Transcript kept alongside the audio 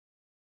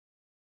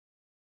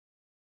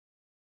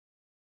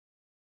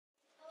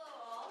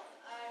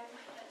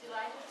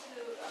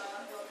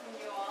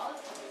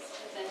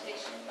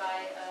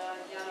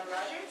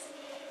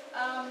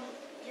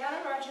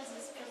Yana Rodgers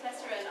is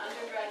professor and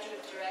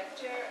undergraduate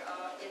director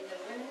in the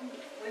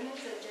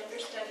Women's and Gender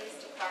Studies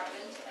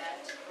Department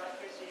at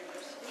Rutgers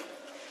University.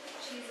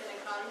 She's an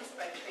economist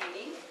by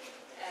training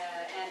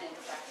and in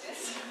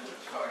practice,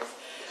 of course.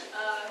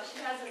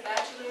 She has a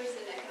bachelor's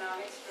in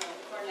economics from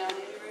Cornell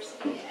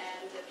University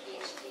and a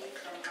PhD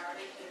from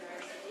Harvard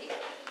University.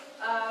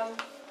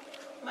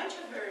 Much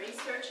of her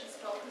research is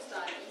focused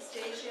on East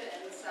Asia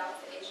and South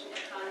Asian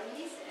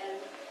economies,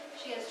 and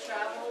she has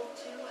traveled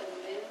to and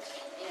lived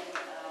in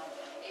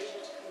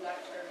Asia to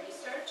conduct her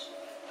research.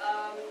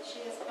 She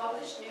has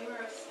published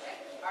numerous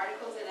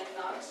articles in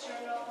economics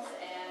journals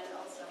and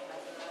also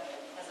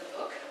has a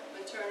book,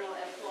 Maternal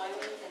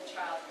Employment and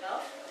Child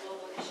Health,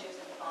 Global Issues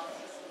and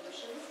Policy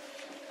Solutions,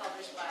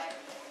 published by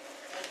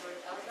Edward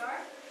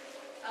Elgar.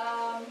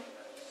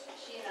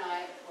 She and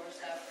I, of course,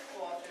 have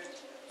co-authored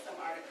some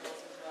articles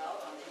as well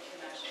on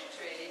international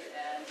trade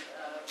and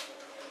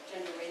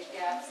gender wage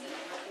gaps and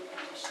working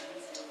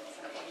conditions in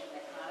some Asian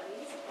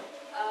economies.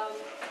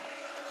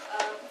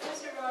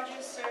 Professor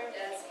Rodgers served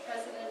as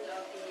president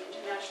of the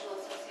International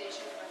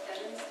Association for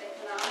Feminist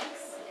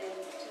Economics in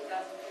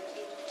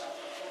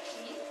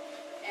 2013-2014,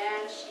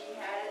 and she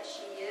has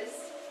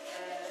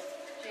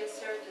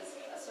served as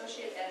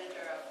associate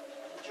editor of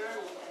the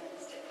journal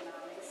Feminist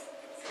Economics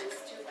since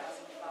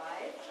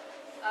 2005.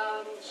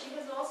 She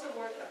has also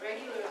worked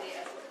regularly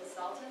as a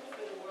consultant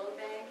for the World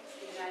Bank,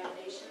 the United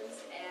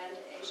Nations, and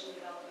Asian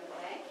Development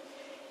Bank.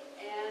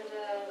 And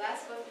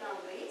last but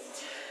not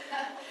least,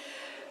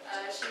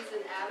 she's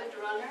an avid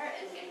runner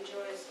and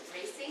enjoys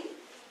racing,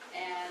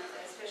 and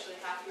especially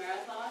half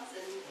marathons,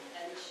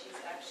 and she's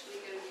actually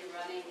going to be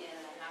running in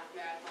a half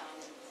marathon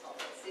in Salt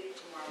Lake City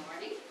tomorrow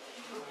morning.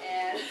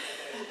 And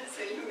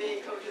so you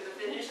may go to the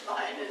finish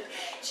line and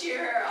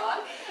cheer her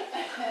on.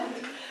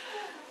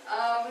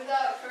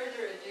 Without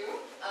further ado,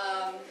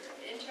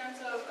 in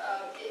terms of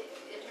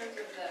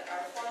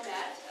our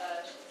format,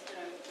 she's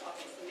going to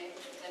obviously make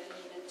a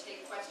presentation and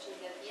take questions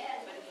at the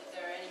end. But if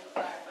there are any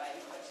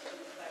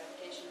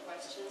clarification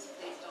questions,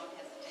 please don't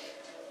hesitate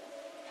to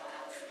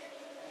ask.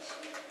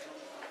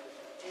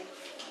 Thank you.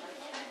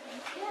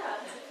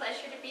 Yeah, it's a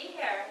pleasure to be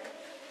here.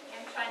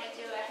 I'm trying to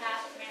do a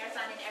half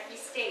marathon in every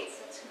state,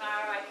 so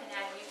tomorrow I can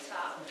add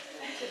Utah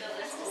to the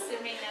list,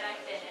 assuming that I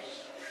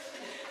finish,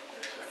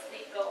 which is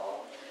the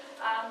goal.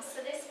 So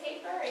this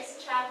paper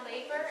is Child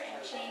Labor and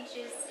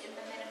Changes in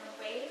the Minimum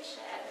Wage,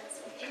 evidence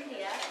from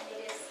India, and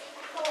it is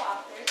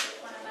co-authored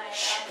with one of my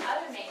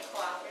other main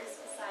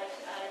co-authors, besides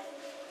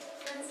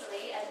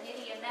Tinsley,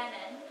 Nydia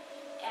Menon.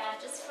 And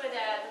just for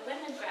the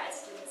women grad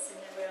students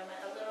in the room,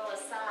 a little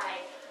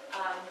aside,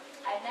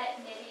 I met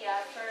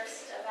Nydia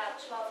first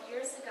about 12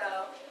 years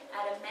ago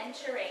at a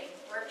mentoring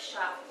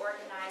workshop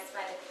organized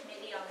by the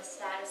Committee on the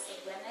Status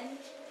of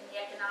Women in the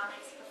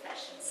Economics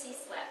Profession,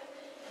 CSWEP.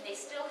 And they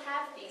still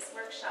have these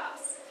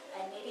workshops.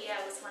 And Nydia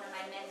was one of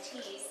my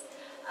mentees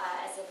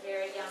as a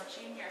very young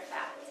junior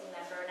faculty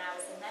member, and I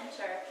was a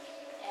mentor.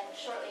 And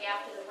shortly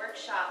after the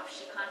workshop,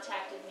 she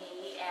contacted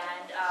me,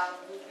 and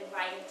we've been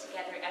writing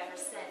together ever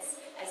since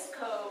as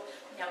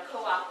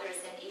co-authors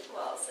and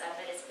equals.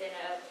 But it's been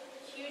a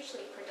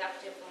hugely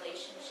productive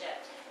relationship,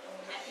 and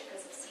we met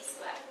because of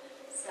CSWEP.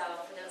 So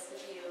for those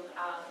of you who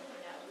are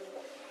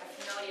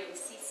familiar with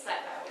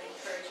CSWEP, I would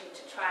encourage you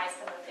to try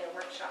some of their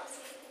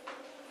workshops.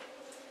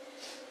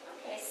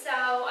 Okay,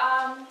 so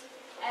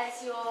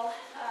as you'll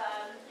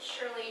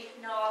surely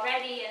know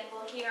already, and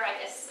we'll hear, I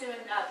guess, soon,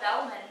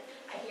 Bellman,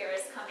 I hear,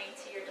 is coming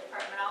to your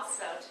department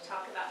also to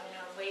talk about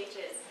minimum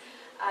wages.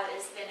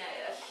 There's been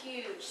a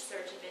huge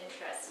surge of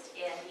interest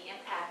in the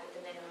impact of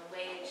the minimum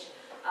wage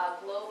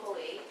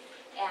globally,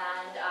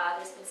 and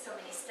there's been so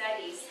many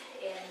studies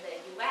in the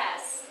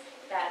U.S.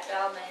 that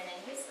Bellman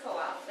and his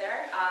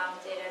co-author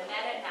did a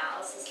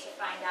meta-analysis to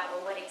find out,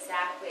 well, what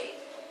exactly,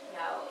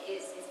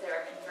 is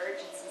there a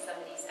convergence in some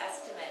of these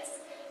estimates?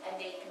 And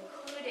they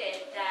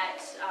concluded that,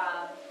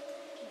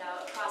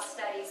 across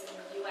studies in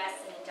the U.S.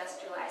 and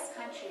industrialized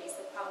countries,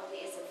 there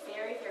probably is a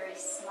very, very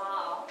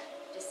small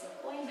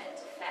disemployment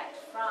effect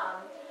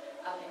from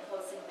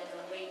imposing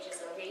minimum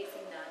wages or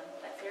raising them,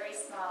 but very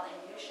small and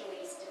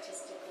usually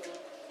statistically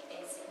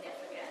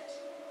insignificant.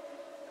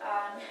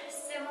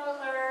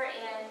 Similar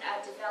in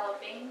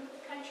developing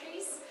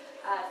countries,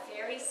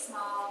 very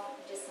small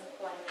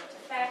disemployment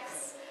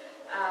effects,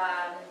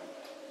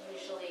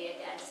 usually,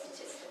 again,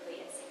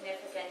 statistically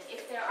insignificant.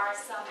 If there are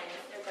some, and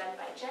if they're done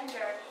by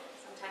gender,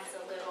 sometimes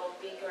a little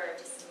bigger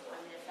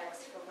disemployment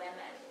effects for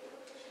women.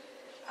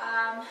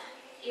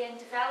 In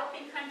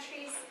developing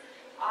countries,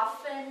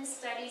 often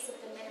studies of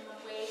the minimum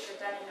wage are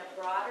done in a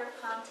broader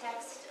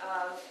context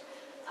of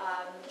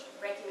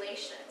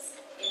regulations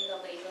in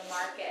the labor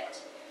market.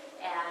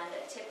 And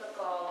a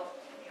typical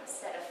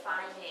set of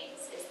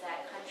findings is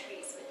that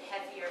countries with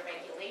heavier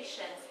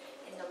regulation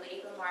in the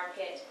labor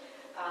market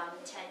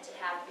tend to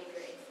have bigger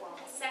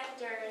informal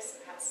sectors,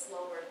 perhaps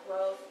slower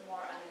growth,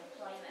 more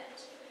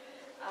unemployment.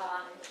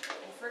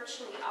 And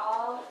virtually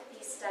all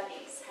these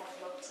studies have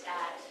looked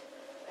at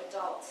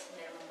adult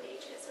minimum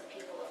wages, or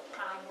people of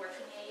prime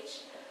working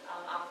age,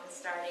 often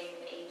starting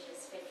at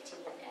ages 15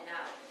 and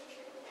up.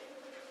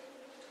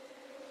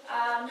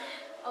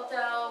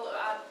 Although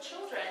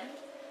children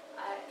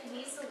can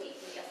easily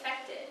be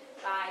affected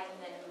by the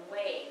minimum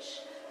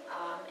wage,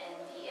 and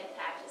the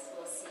impact, as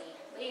we'll see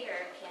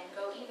later, can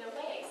go either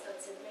way. So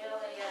it's a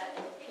really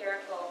an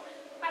empirical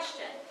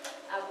question,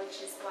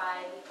 which is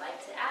why we'd like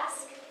to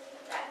ask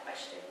that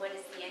question: what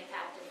is the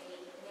impact of the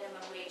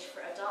minimum wage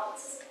for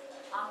adults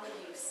on the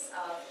use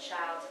of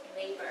child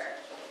labor?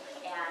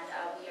 And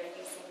we are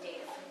using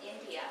data from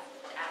India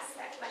to ask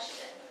that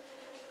question.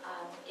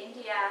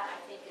 India, I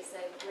think, is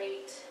a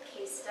great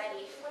case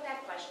study for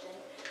that question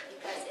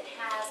because it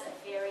has a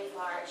very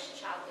large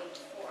child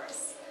labor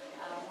force.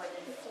 More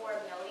than 4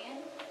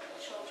 million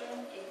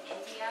children in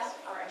India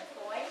are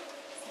employed.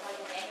 It's more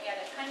than any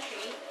other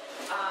country.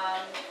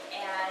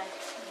 And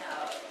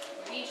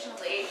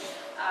regionally,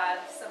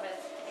 some of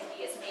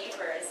India's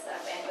neighbors,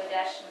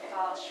 Bangladesh,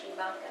 Nepal, Sri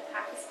Lanka,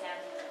 Pakistan,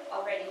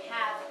 already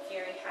have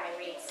very high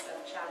rates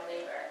of child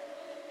labor.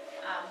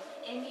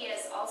 India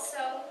is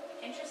also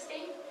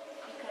interesting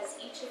because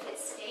each of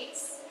its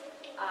states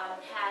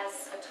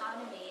has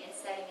autonomy in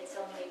setting its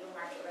own labor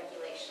market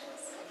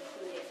regulations,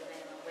 including the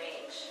minimum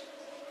wage.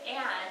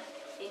 And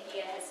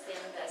India has been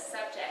the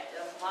subject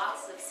of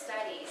lots of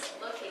studies,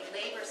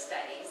 labor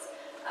studies,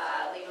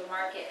 labor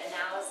market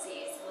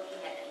analyses, looking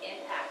at the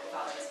impact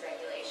of all these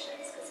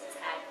regulations, because it's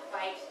had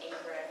quite a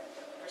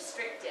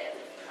restrictive,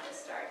 if you want to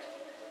start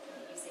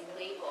using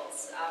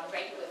labels,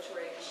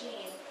 regulatory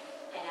regime,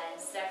 and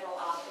several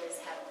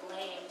authors have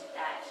blamed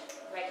that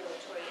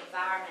regulatory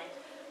environment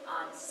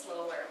on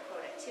slower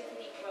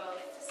productivity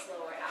growth,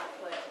 slower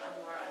output, and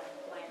more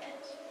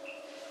unemployment.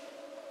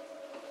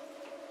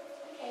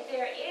 Okay,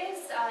 there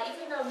is,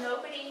 even though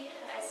nobody,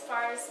 as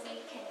far as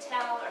we can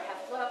tell or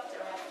have looked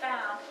or have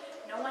found,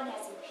 no one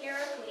has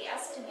empirically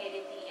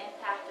estimated the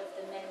impact of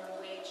the minimum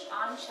wage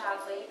on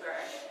child labor,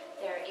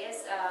 there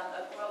is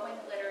a growing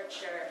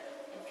literature,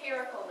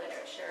 empirical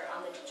literature,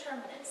 on the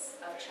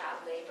determinants of child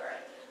labor,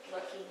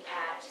 looking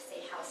at,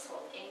 say,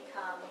 household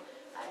income,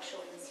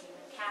 children's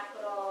human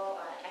capital,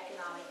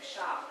 economic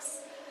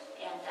shocks.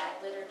 And that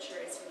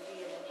literature is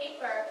reviewed in the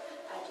paper.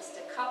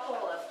 Just a couple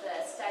of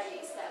the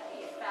studies that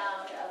we have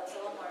found a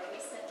little more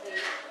recently,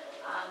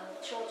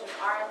 children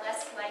are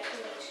less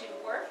likely to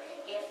work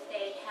if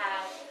they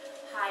have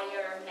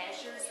higher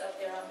measures of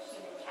their own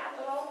human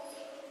capital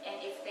and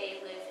if they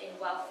live in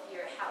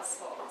wealthier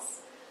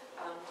households.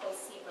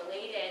 Closely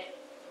related,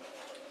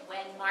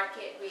 when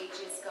market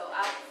wages go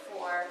up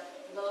for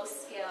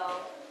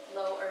low-skill,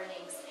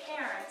 low-earnings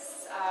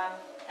parents,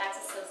 that's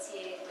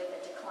associated with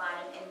a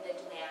decline in the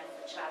demand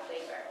for child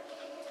labor.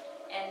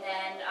 And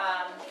then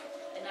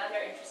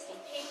another interesting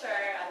paper,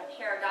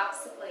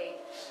 paradoxically,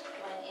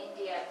 when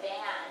India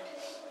banned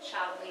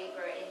child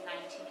labor in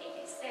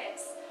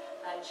 1986,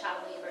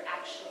 child labor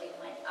actually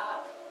went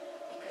up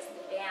because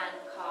the ban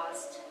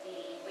caused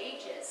the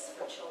wages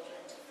for children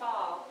to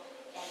fall,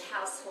 and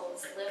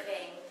households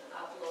living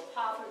below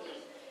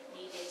poverty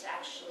needed to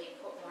actually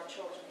put more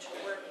children to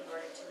work in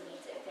order to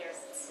meet their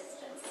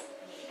subsistence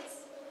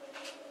needs.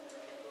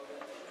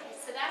 Okay,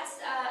 so that's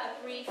a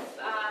brief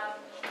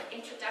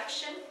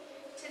introduction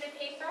to the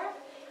paper.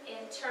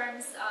 In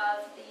terms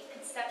of the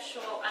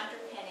conceptual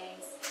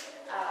underpinnings,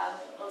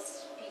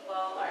 most people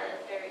are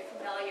very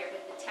familiar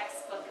with the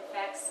textbook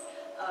effects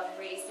of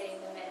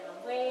raising the minimum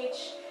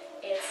wage.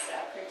 It's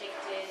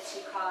predicted to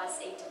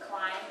cause a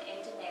decline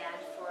in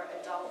demand for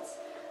adult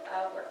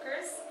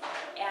workers,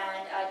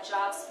 and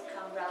jobs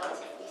become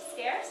relatively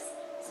scarce,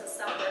 so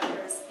some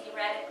workers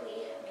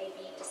theoretically may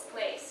be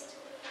displaced.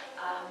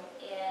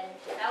 In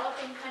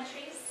developing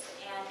countries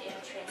and in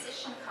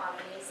transition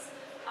economies,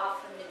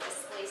 often the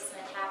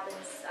displacement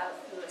happens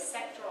through a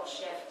sectoral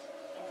shift,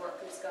 and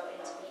workers go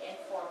into the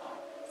informal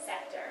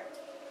sector.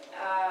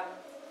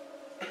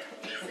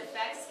 These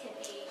effects can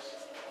be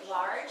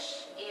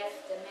large if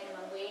the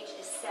minimum wage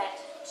is set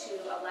to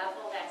a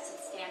level that's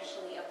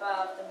substantially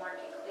above the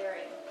market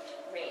clearing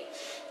rate.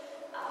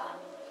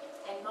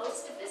 And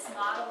most of this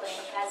modeling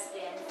has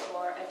been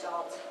for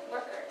adult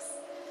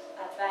workers.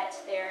 But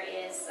there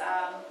is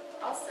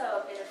also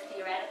a bit of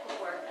theoretical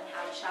work on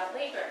how child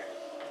labor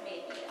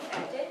may be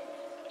affected.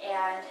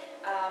 And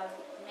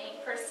the main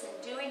person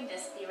doing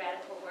this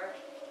theoretical work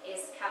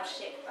is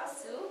Kaushik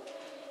Basu.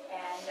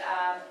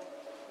 And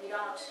we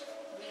don't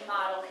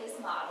remodel his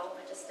model,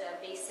 but just a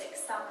basic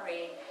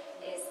summary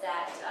is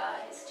that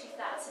his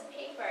 2000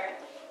 paper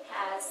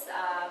has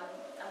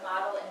a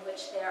model in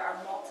which there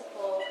are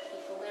multiple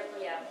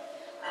equilibrium.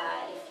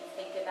 If you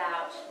think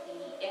about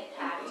the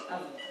impact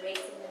of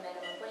raising the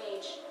minimum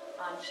wage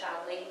on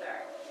child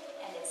labor,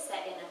 and it's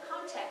set in a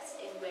context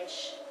in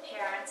which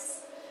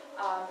parents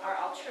are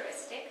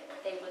altruistic.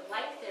 They would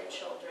like their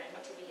children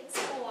to be in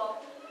school,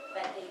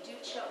 but they do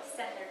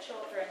send their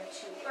children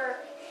to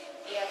work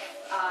if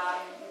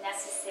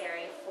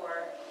necessary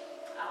for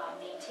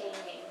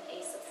maintaining a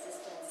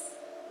subsistence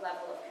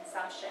level of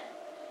consumption.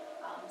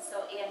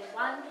 So in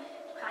one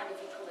kind of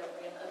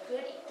equilibrium, a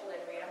good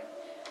equilibrium,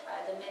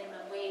 the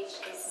minimum wage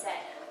is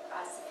set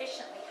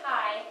sufficiently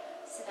high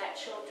so that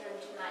children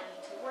do not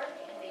need to work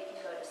and they can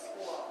go to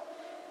school.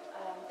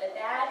 The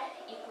bad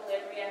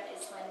equilibrium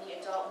is when the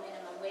adult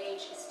minimum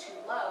wage is too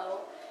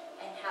low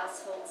and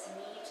households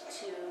need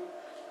to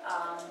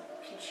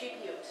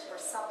contribute or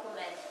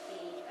supplement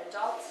the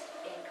adult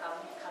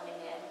income coming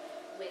in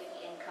with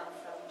the income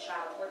from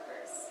child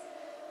workers.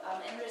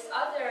 And there's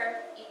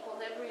other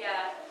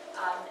equilibria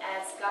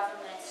as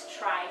governments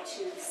try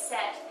to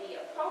set the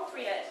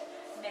appropriate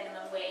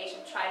minimum wage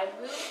and try to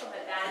move from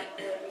a bad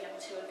equilibrium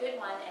to a good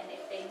one, and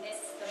if they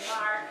miss the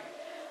mark,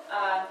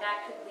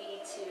 that could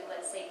lead to,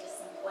 let's say,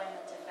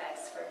 disemployment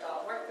effects for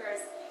adult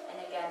workers, and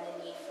again, the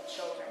need for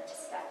children to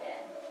step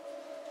in.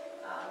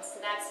 So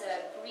that's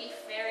a brief,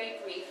 very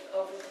brief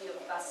overview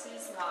of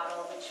Basu's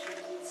model, which we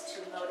use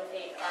to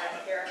motivate our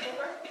empirical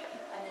work,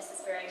 and this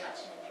is very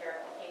much an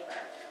empirical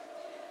paper.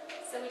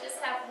 So we just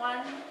have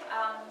one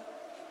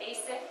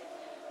basic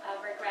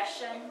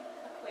regression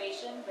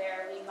equation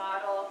where we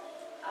model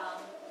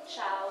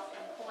child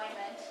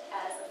employment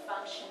as a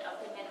function of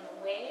the minimum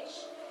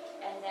wage,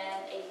 and then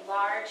a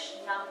large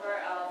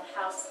number of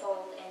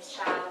household and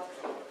child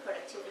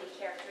productivity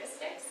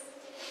characteristics.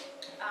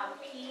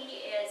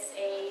 P is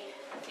a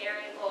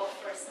variable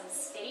for some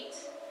state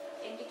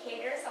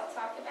indicators I'll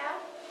talk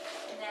about,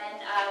 and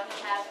then we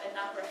have a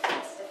number of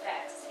fixed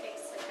effects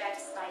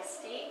by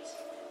state,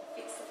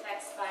 fixed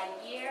effects by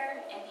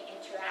year, and the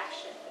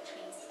interaction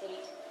between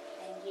state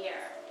and year.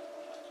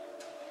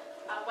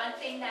 One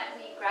thing that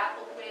we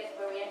grappled with,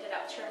 where we ended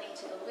up turning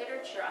to the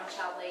literature on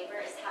child labor,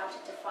 is how to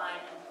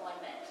define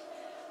employment.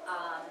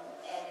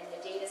 And in the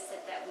data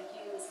set that we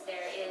use,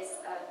 there is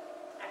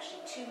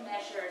actually two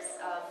measures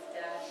of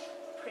the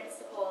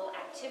principal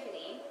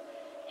activity,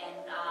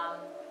 and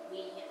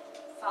we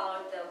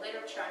followed the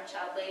literature on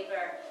child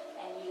labor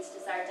and used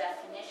as our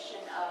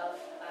definition of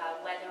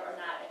whether or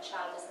not a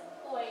child is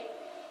employed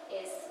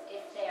is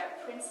if their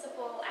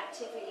principal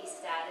activity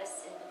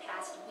status in the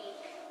past week,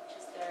 which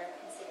is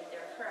considered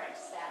their current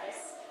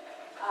status,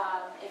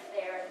 if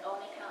they're an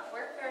only-count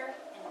worker,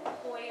 an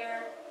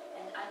employer,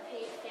 an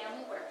unpaid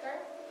family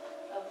worker,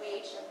 a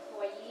wage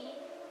employee,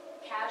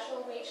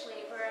 casual wage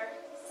laborer,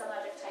 some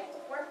other type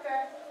of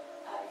worker,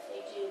 if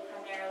they do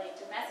primarily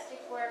domestic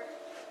work,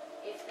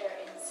 if they're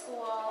in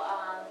school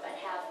but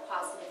have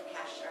positive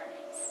cash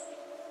earnings.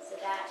 So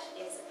that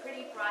is a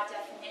pretty broad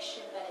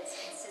definition, but it's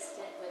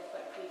consistent with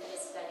what previous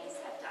studies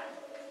have done.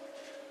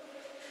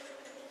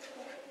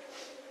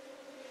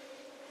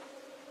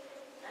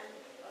 And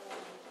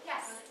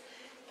Yes.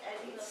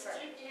 we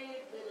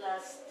distributed the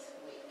last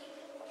week.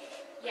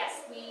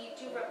 Yes, we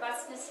do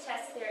robustness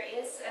tests. There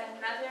is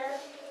another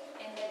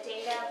in the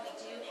data. We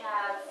do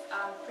have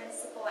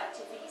principal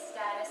activity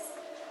status,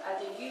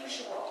 the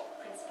usual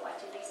principal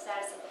activity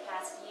status of the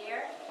past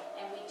year,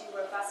 and we do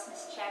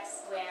robustness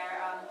checks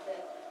where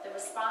the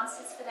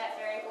responses for that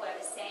variable are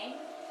the same,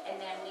 and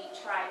then we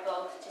try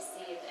both to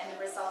see if, and the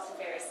results are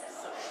very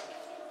similar.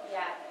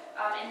 Yeah,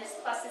 and there's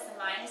pluses and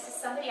minuses.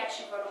 Somebody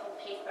actually wrote a whole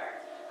paper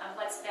on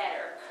what's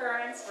better,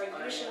 current or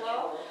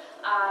usual.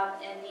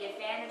 And the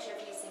advantage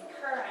of using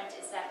current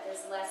is that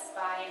there's less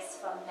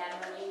bias from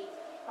memory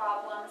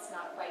problems,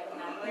 not quite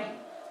remembering,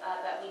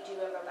 but we do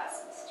a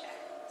robustness check.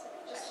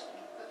 Just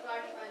a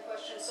clarifying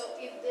question. So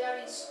if they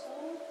are in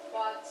school,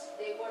 but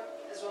they work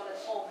as well at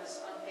home as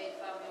unpaid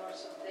family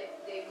members,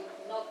 they would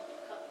not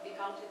be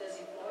counted as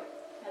employed?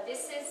 Now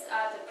this is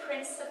the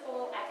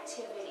principal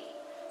activity.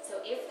 So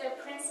if their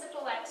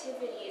principal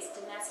activity is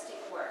domestic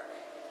work,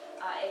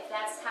 if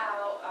that's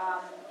how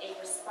a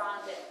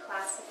respondent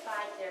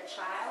classified their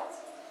child,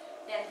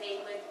 then they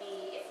would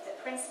be, if the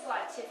principal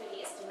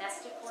activity is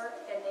domestic work,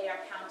 then they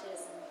are counted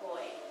as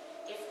employed.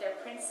 If their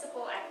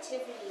principal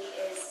activity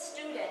is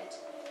student,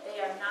 they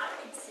are not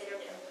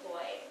considered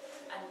employed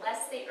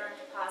unless they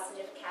earned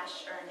positive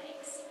cash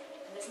earnings.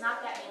 And there's not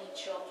that many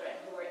children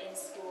who are in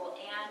school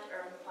and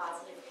earn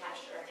positive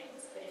cash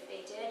earnings, but if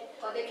they did,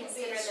 But they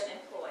consider them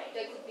employed.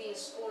 They could be in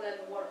school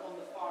and work on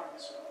the farm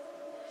as well.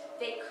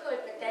 They could,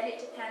 but then it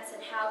depends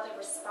on how the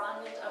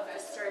respondent of the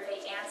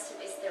survey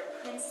answered is their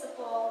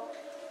principal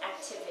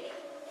activity.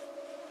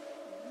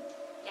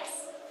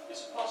 Yes?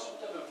 Is it possible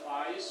to have a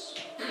bias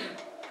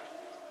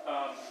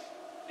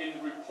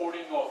in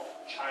reporting of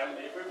child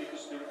labor?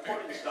 Because the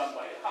reporting is done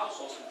by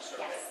households in the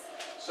survey. Yes.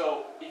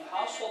 So if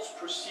households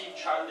perceive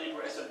child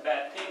labor as a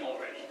bad thing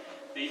already,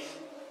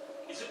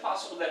 is it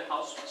possible that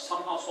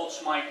some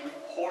households might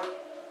report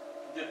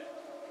the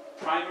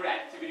primary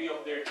activity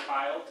of their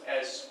child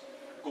as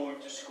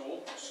going to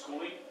school,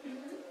 schooling,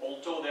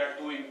 although they're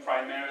doing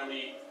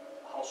primarily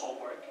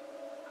household work?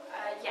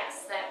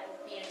 Yes, that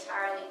would be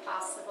entirely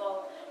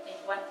possible. I think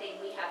one thing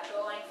we have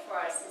going for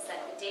us is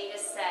that the data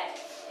set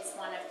is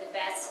one of the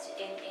best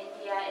in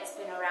India. It's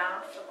been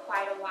around for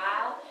quite a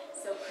while,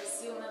 so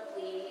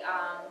presumably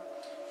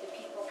the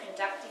people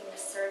conducting the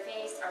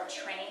surveys are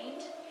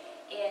trained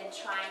in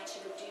trying to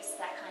reduce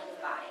that kind of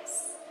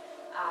bias.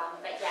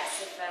 But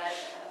yes, if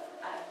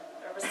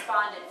a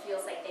respondent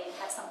feels like they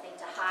have something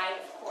to hide,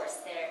 of course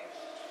they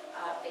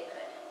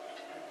could.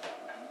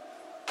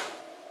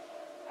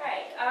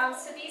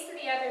 So these are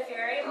the other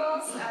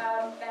variables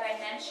that I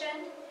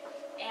mentioned.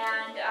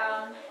 And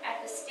at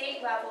the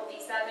state level,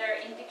 these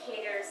other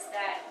indicators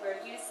that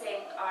we're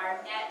using are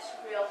net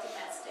real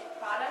domestic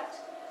product,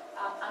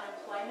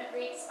 unemployment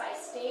rates by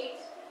state.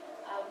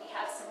 We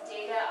have some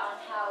data on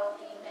how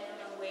the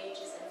minimum wage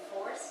is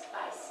enforced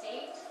by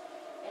state,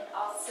 and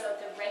also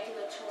the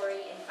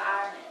regulatory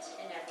environment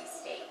in every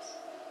state.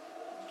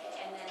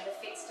 Okay, and then the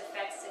fixed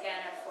effects again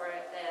are for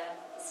the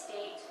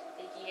state,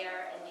 the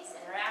year, and these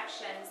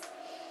interactions.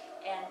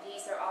 And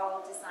these are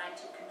all designed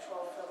to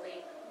control for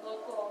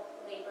local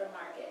labor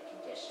market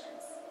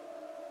conditions.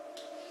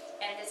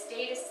 And this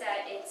data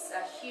set, it's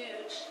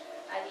huge,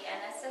 the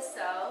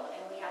NSSO,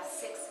 and we have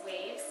 6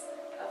 waves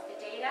of the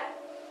data.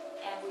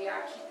 And we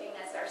are keeping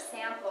as our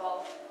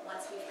sample,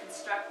 once we've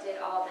constructed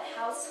all the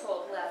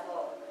household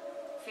level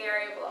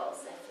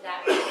variables, and for that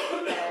we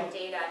take the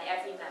data on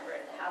every member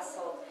of the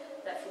household.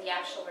 But for the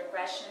actual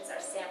regressions,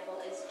 our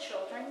sample is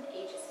children,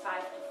 ages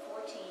 5 to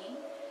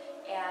 14.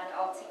 And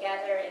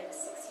altogether, in the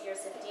 6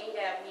 years of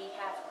data, we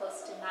have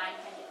close to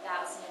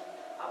 900,000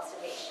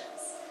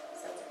 observations.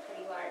 So it's a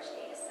pretty large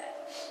data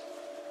set.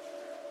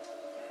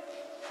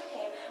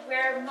 Okay,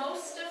 where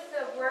most of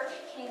the work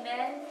came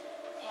in,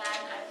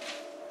 and I'm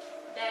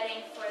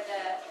betting for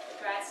the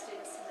grad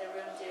students in the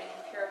room doing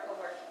empirical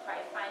work, you're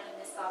probably finding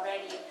this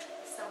already.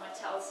 If someone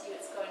tells you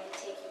it's going to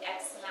take you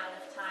X amount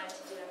of time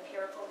to do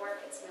empirical work,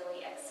 it's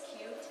really X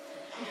cubed.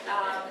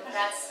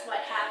 That's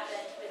what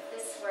happened with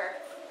this work.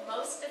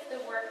 Most of the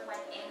work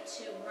went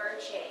into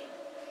merging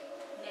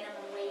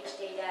minimum wage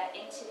data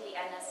into the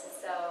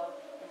NSSO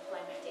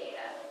employment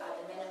data.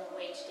 The minimum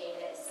wage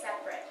data is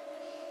separate.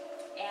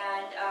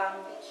 And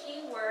the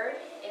key word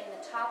in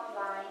the top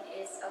line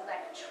is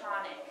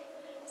electronic.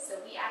 So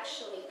we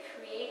actually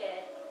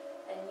created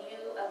a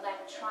new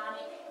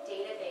electronic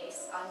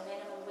database on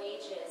minimum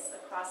wages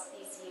across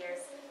these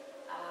years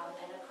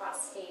and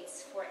across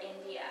states for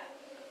India.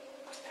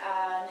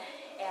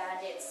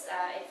 And it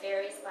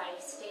varies by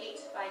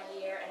state, by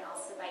year, and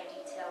also by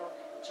detailed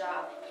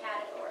job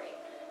category.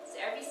 So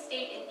every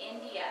state in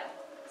India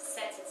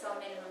sets its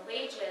own minimum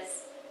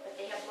wages, but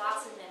they have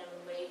lots of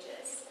minimum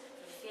wages,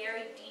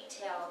 very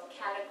detailed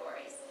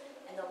categories,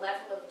 and the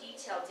level of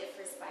detail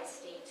differs by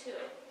state too.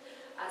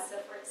 So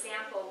for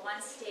example, one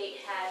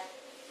state had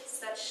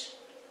such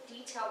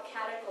detailed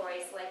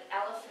categories like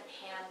elephant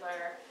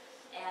handler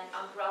and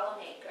umbrella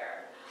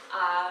maker,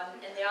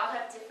 and they all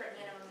have different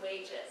minimum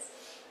wages.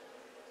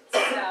 So,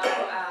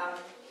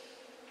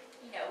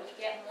 you know, we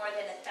get more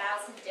than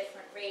 1,000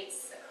 different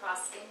rates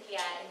across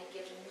India in a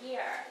given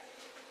year.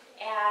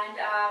 And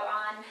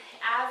on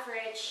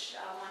average,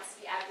 once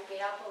we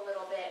aggregate up a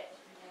little bit,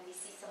 and we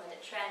see some of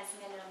the trends,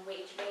 minimum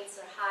wage rates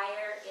are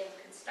higher in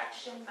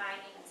construction,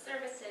 mining, and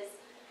services,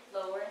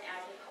 lower in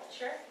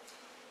agriculture.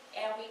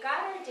 And we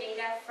got our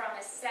data from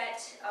a set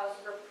of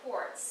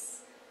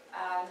reports,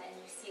 and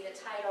you see the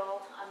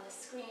title on the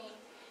screen.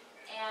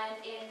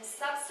 And in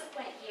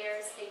subsequent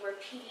years, they were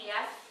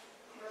PDF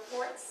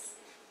reports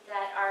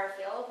that are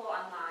available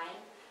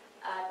online,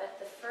 but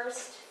the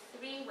first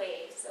 3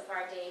 waves of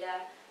our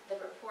data,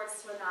 the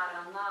reports were not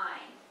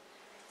online.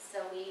 So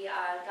we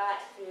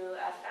got through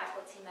a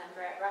faculty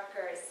member at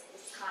Rutgers,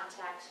 his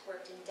contact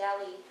worked in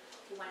Delhi.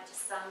 He went to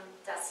some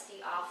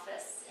dusty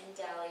office in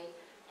Delhi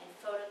and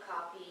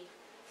photocopied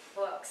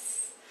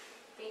books,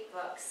 big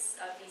books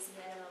of these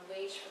minimum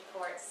wage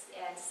reports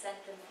and sent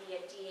them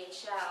via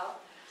DHL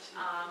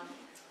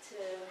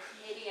to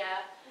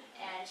Nydia,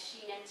 and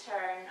she in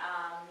turn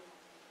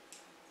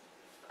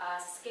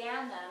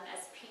scanned them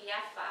as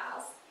PDF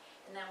files.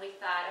 And then we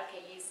thought,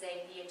 okay,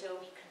 using the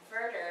Adobe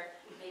converter,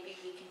 maybe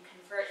we can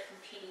convert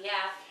from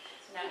PDF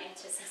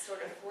into some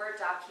sort of Word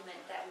document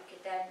that we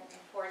could then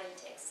import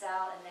into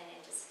Excel and then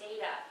into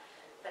Stata.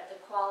 But the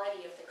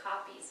quality of the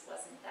copies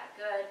wasn't that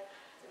good.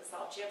 It was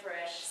all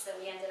gibberish, so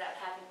we ended up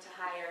having to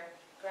hire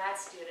grad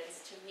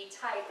students to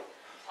retype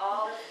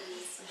all of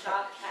these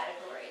job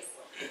categories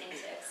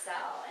into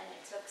Excel, and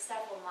it took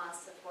several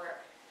months of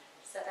work.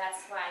 So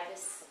that's why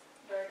this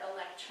word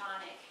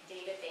electronic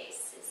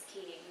database is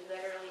key. We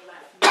literally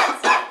went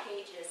from 60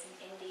 pages in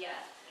India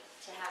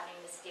to having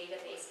this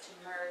database to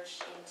merge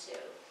into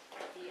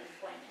the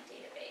employment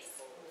database.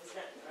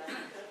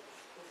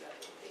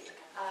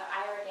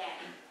 Ira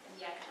Gang in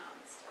the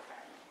economics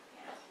department.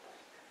 Yeah.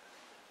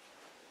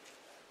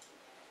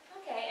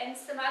 Okay, and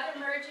some other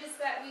merges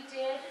that we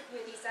did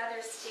were these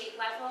other state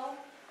level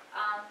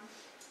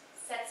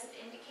sets of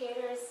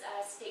indicators,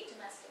 state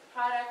domestic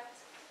product,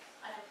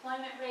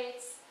 unemployment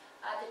rates.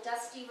 The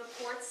Dusty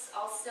reports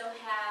also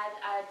had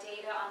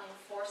data on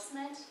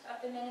enforcement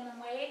of the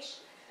minimum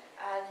wage,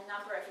 the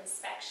number of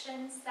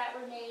inspections that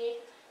were made,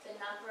 the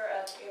number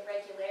of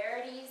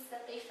irregularities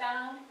that they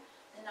found,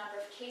 the number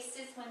of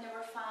cases when they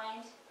were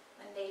fined,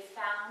 when they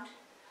found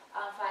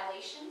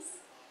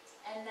violations,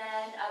 and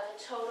then the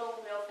total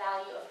real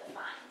value of the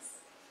fines.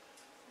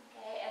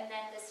 Okay, and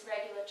then this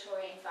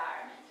regulatory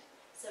environment.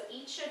 So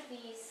each of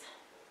these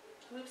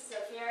groups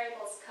of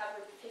variables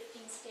covered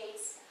 15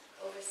 states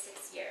over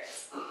 6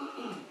 years.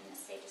 I'm going to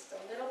say just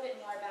a little bit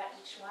more about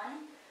each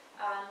one.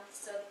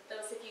 So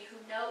those of you who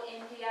know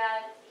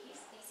India,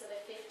 these are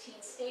the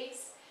 15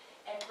 states,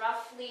 and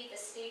roughly the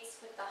states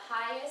with the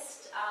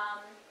highest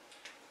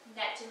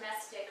net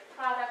domestic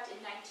product in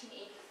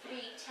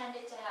 1983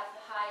 tended to have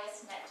the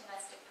highest net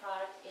domestic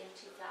product in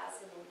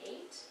 2008.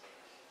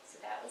 So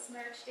that was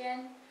merged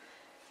in.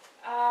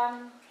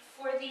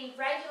 For the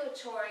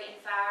regulatory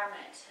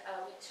environment,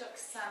 we took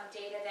some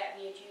data that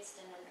we had used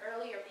in an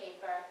earlier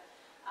paper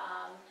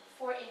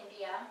for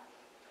India,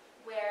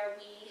 where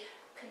we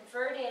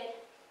converted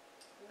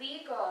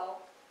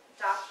legal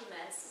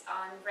documents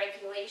on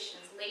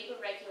regulations, labor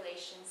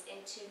regulations,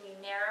 into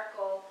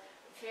numerical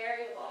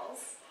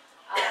variables.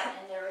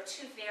 And there are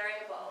two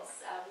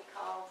variables we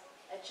call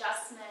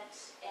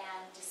adjustment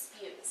and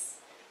disputes.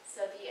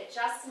 So the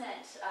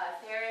adjustment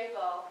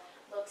variable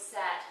looks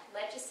at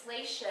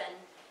legislation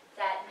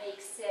that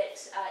makes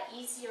it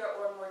easier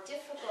or more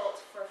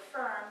difficult for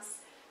firms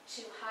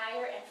to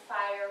hire and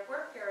fire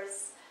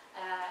workers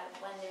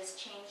when there's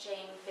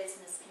changing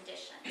business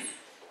conditions.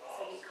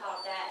 So we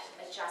call that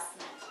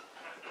adjustment.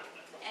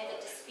 And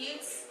the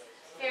disputes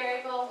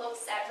variable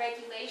looks at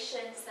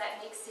regulations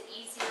that makes it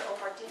easier or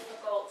more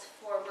difficult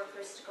for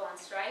workers to go on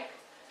strike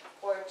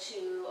or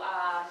to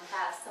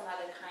have some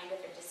other kind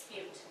of a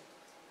dispute.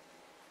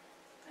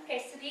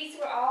 Okay, so these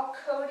were all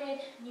coded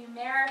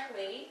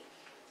numerically,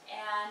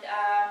 and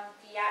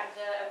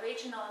the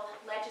original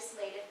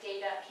legislative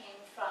data came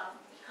from,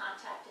 we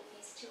contacted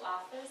these two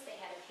authors, they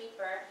had a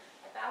paper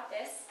about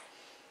this,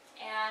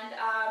 and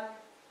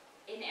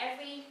in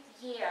every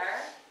year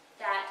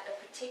that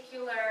a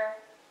particular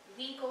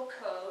legal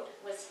code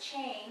was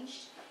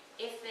changed,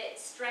 if it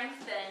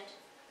strengthened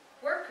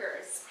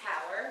workers'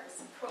 power,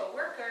 was a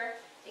pro-worker,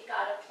 it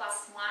got a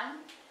 +1.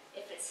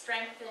 If it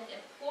strengthened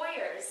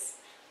employers'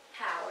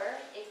 power,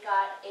 it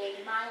got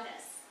a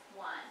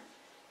 -1.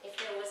 If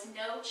there was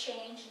no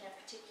change in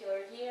a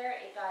particular year,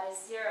 it got a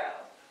 0.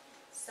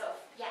 So,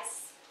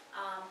 yes,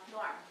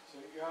 Norm. So,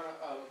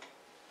 Yana,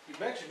 you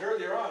mentioned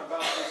earlier on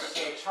about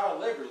this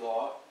child labor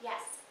law,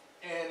 Yes.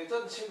 and it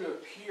doesn't seem to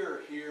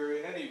appear here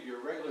in any of your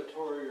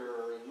regulatory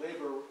or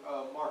labor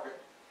market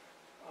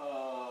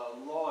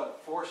law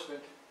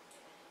enforcement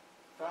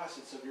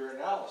facets of your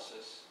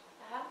analysis.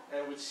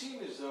 And it would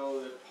seem as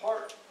though that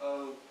part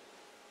of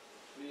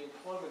the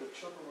employment of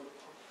children would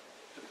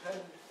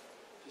depend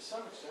to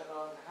some extent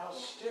on how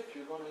stiff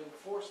you're going to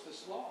enforce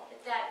this law.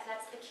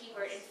 That's the key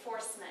word,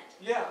 enforcement.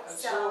 Yeah, and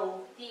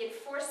So the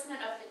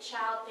enforcement of the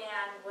child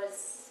ban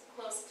was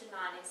close to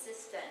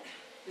non-existent.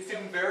 it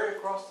didn't vary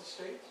across the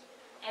states?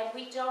 And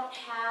we don't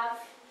have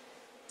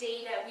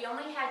data, we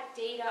only had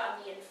data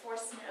on the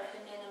enforcement of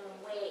the minimum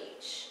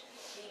wage.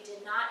 We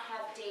did not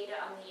have data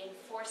on the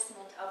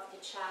enforcement of the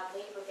child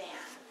labor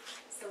ban.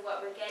 So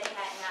what we're getting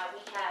at now,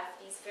 we have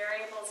these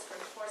variables for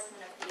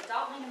enforcement of the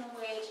adult minimum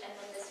wage and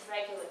then this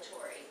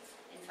regulatory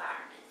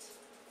environment.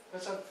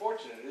 That's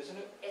unfortunate, isn't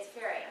it? It's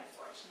very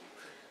unfortunate.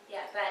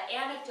 Yeah, but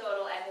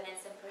anecdotal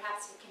evidence, and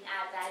perhaps we can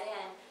add that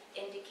in,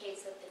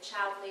 indicates that the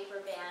child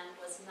labor ban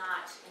was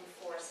not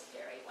enforced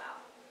very well.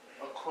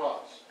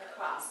 Across.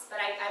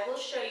 But I will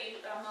show you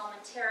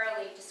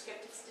momentarily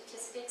descriptive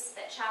statistics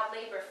that child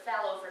labor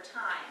fell over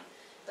time,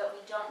 but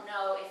we don't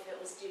know if it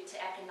was due to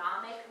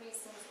economic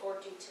reasons or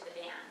due to the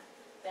ban,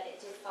 but it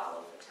did fall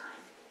over time.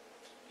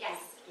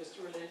 Yes? Just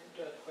to relate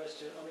to that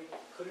question, I mean,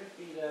 could it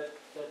be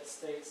that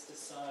states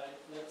decide,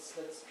 let's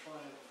try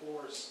and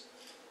enforce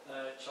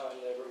child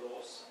labor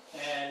laws,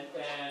 and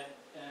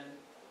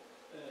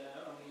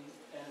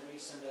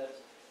reason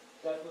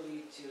that will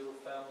lead to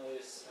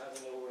families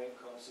having lower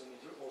incomes, so we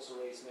need to also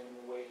raise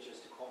minimum wages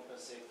to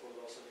compensate for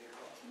loss of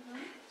income.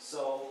 Mm-hmm.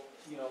 So,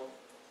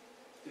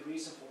 the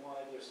reason for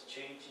why there's a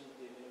change in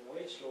the minimum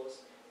wage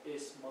laws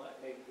is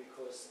maybe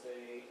because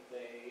they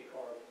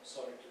are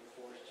starting to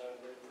enforce child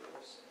labor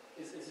laws.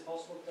 Is it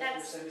possible that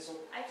you're saying this?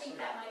 I think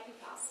that might be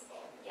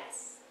possible,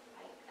 yes.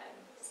 I'm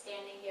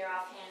standing here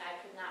offhand,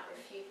 I could not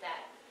refute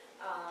that.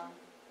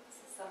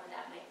 So some of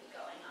that might be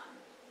going on.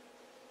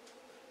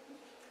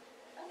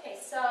 Okay,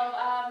 so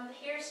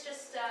here's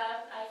just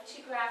I have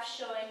two graphs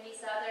showing these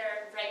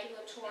other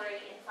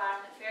regulatory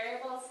environment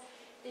variables.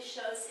 This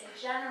shows in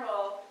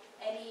general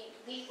any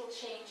legal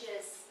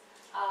changes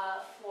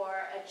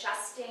for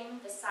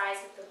adjusting the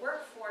size of the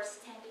workforce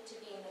tended to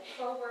be in the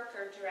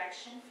pro-worker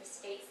direction for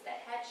states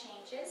that had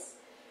changes,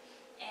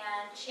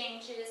 and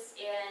changes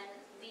in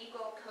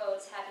legal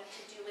codes having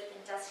to do with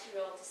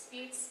industrial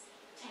disputes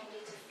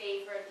tended to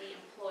favor the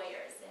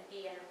employers and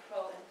be in a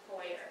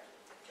pro-employer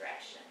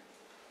direction.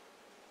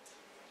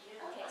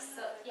 Okay,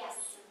 so yes.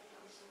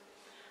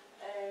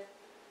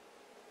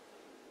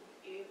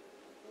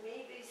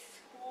 Maybe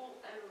school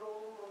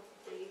enrollment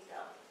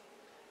data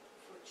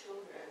for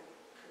children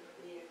could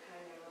be a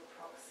kind of a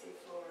proxy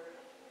for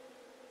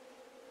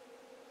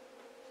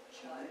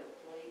child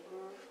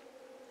labor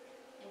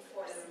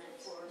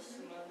Enforcement.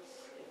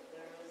 if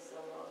there is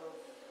a lot of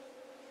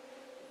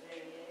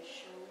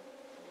variation.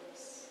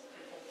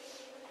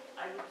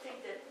 I would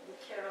think that in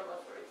Kerala,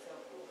 for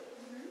example,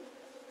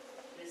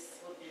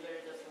 this would be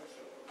very different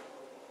from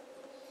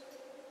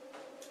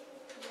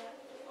Yeah.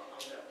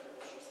 on their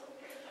approach or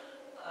something.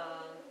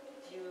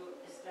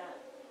 Is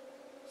that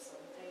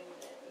something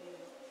that you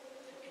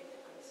took into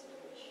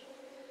consideration?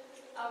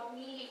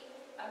 We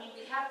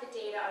have the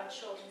data on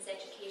children's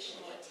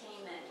educational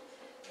attainment.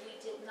 We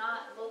did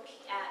not look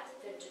at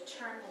the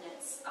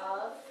determinants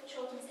of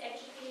children's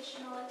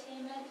educational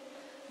attainment,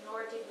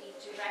 nor did we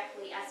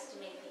directly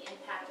estimate the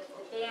impact of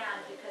the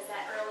ban, because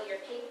that earlier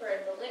paper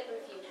in the Lit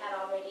Review had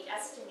already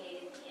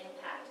estimated the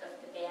impact of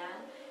the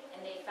ban,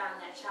 and they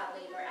found that child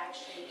labor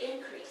actually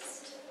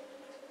increased.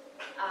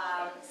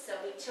 So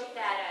we took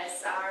that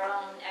as our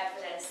own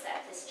evidence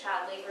that this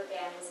child labor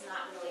ban was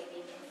not really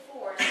being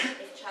enforced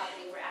if child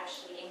labor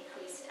actually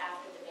increased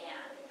after the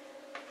ban.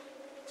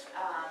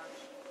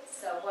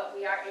 So what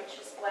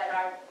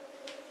our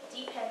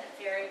dependent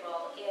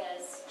variable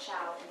is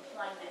child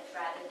employment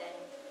rather than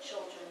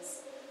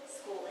children's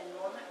school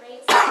enrollment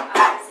rates.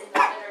 Others in the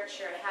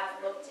literature have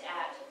looked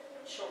at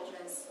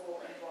children's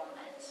school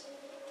enrollment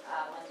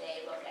when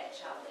they look at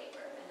child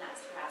labor, and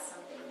that's perhaps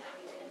something that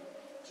we can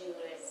do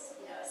as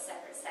a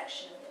separate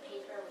section of the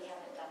paper. We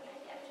haven't done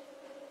that yet.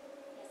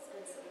 Yes,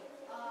 Lindsay.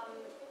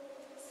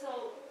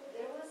 So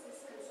there was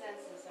this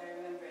consensus, I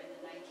remember, in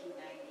the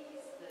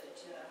 1990s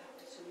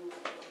to move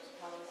towards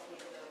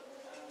policies of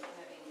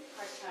having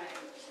part-time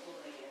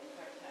schooling and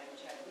part-time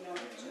child in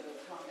order to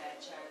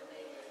combat child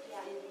labor. Does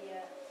Yeah. India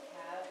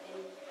have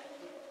any,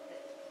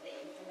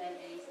 they implement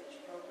any such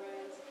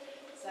programs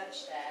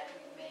such that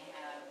we may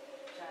have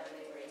child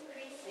labor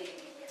increasing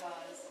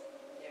because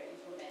they're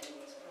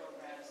implementing these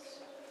programs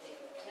to they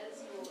attend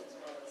school as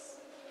well as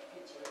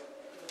continue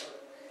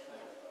work?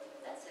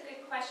 That's a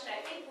good question.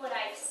 I think what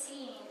I've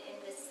seen in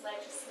this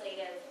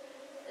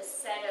the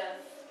set of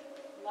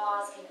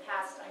laws being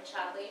passed on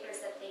child labor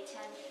is that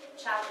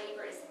child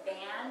labor is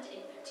banned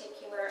in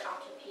particular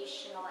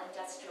occupational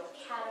industrial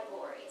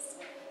categories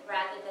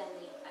rather than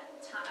the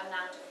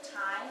amount of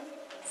time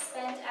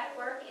spent at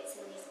work. It's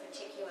in these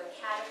particular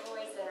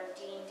categories that are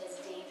deemed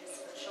as dangerous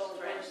for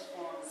children. Worst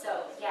forms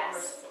So, of- yes,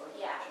 worst forms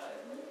of yeah. child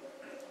labor.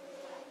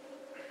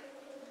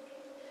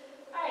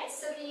 All right,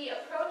 so the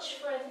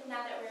approach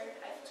now that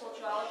I've told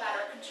you all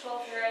about our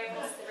control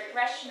variables, the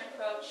regression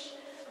approach,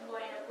 I'm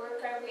going to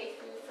work our way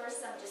through first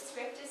some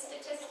descriptive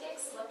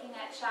statistics, looking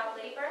at child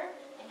labor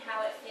and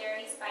how it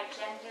varies by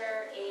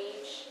gender,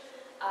 age,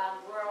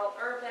 rural,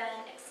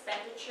 urban,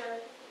 expenditure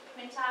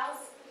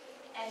quintiles.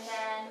 And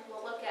then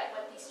we'll look at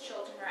what these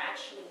children are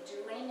actually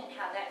doing and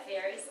how that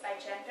varies by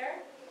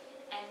gender.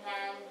 And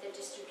then the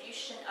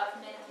distribution of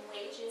minimum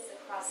wages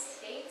across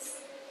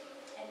states.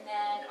 And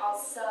then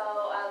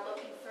also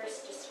looking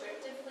first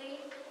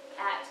descriptively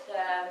at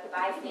the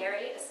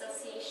bivariate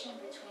association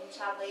between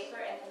child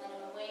labor and the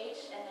minimum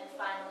wage, and then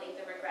finally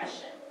the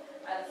regression,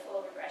 the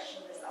full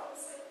regression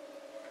results.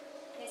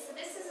 Okay, so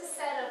this is a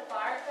set of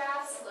bar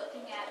graphs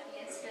looking at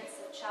the incidence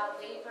of child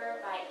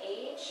labor by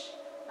age,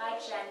 by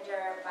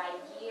gender, by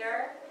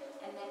year,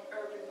 and then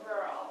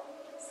urban-rural.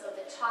 So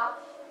the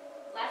top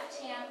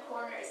left-hand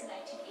corner is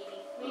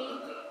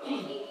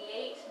 1983,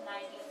 88,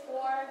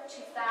 94,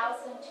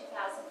 2000,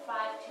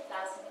 2005,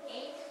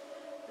 2008.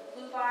 The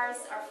blue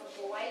bars are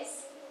for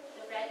boys,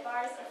 the red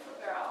bars are for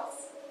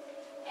girls.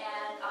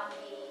 And on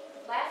the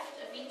left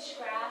of each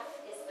graph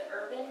is the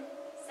urban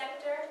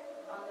sector,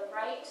 on the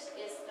right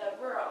is the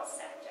rural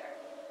sector.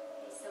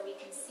 Okay, so we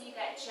can see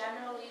that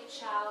generally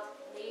child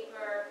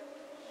labor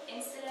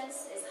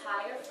incidence is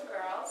higher for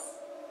girls,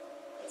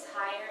 it's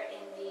higher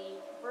in the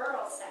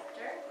rural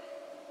sector,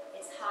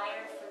 it's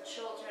higher for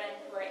children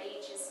who are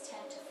ages 10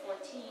 to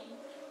 14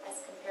 as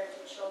compared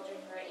to children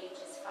who are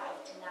ages 5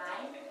 to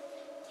 9,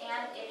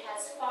 and it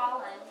has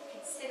fallen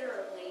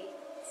considerably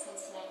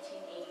since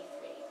 1983.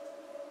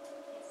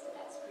 Okay, so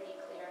that's pretty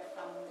clear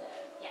from the,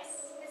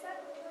 yes? Is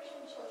that proportion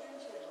children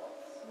to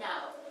adults?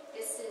 No,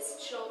 this is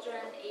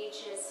children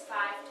ages 5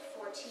 to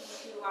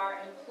 14 who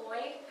are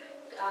employed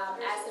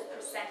as a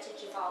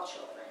percentage of all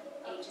children,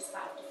 ages 5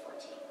 to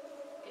 14.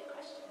 Good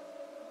question.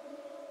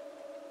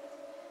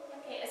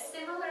 Okay, a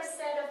similar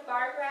set of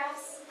bar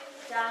graphs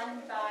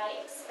done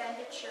by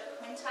expenditure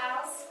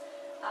quintiles,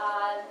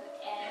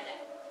 and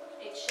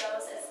it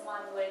shows, as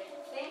one would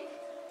think,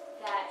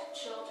 that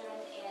children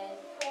in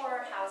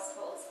poor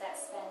households that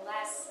spend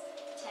less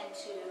tend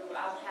to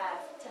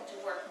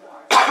work more.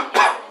 So the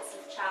incidence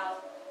of child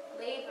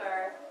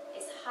labor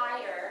is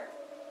higher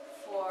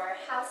for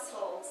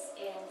households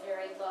in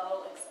very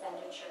low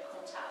expenditure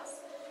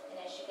quintiles.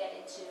 And as you get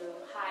into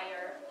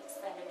higher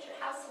expenditure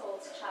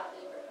households, child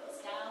labor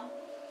goes down.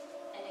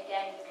 And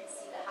again, you can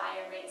see the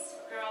higher rates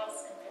for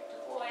girls compared to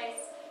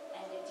boys,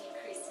 and the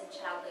decrease in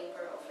child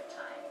labor over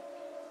time.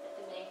 But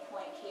the main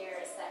point here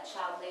is that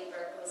child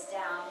labor goes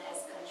down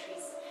as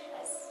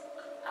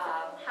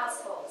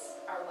households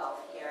are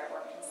wealthier or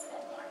can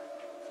spend more.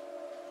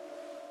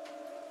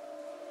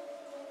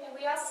 And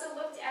we also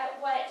looked at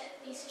what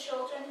these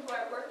children who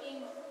are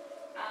working,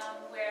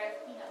 where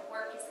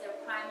work is their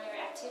primary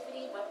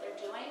activity, what they're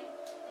doing,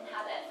 and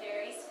how that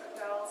varies for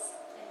girls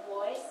and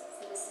boys.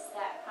 So this is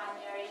that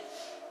primary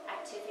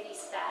activity activity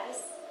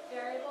status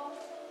variable,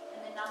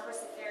 and the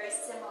numbers are very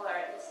similar.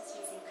 This is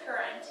using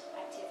current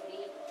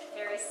activity,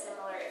 very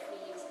similar if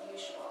we use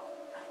usual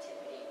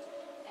activity.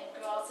 And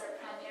girls are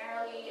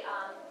primarily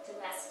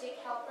domestic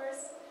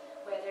helpers,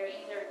 where they're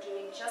either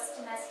doing just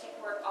domestic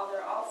work, or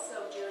they're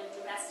also doing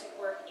domestic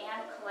work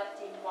and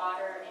collecting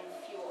water and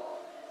fuel.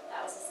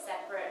 That was a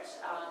separate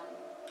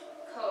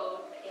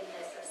code in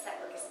this, or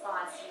separate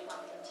response, we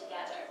lumped them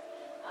together.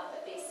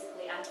 But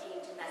basically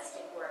unpaid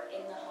domestic work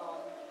in the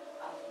home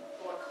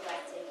for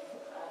collecting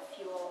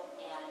fuel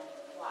and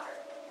water.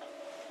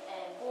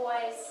 And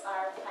boys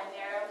are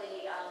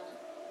primarily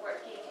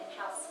working in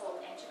household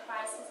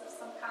enterprises of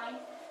some kind,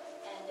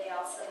 and they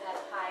also have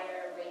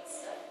higher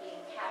rates of being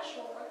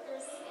casual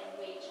workers and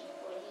wage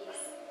employees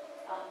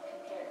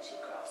compared to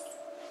girls.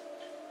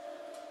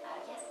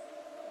 Yes?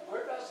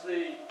 Where does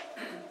the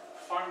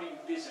farming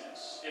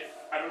business, if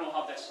I don't know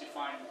how that's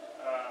defined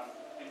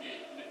in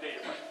the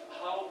data, but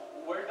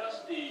where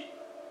does a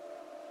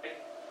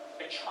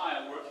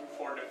child working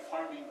for the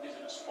farming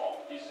business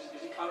fall? Is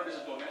it counted as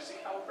a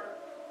domestic helper?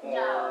 Or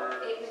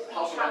No, it would be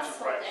household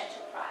enterprise?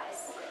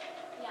 enterprise. Okay.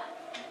 Yeah,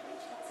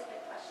 that's a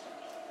good question.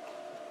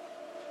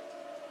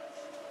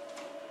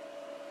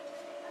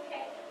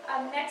 Okay,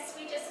 next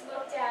we just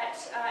looked at,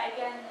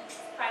 again, this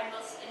is probably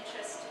most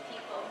interest to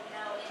people who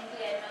know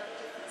India and know the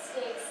different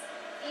states.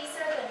 These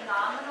are the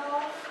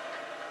nominal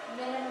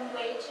minimum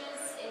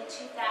wages in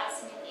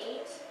 2008,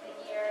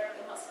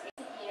 the most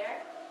recent year,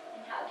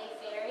 and how they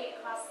vary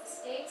across the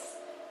states.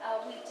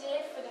 We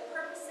did, for the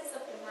purposes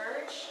of the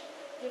merge,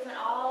 given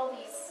all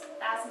these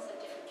thousands of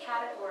different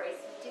categories,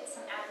 we did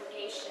some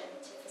aggregation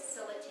to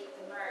facilitate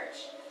the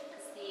merge,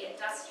 because the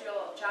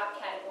industrial job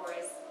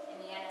categories in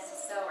the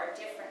NSSO are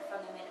different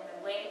from the minimum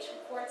wage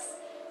reports,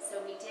 so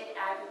we did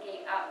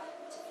aggregate up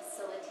to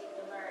facilitate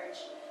the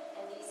merge,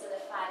 and these are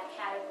the 5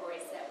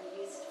 categories that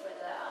we used for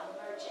the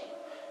merging: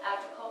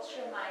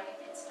 agriculture, mining,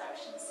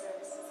 construction,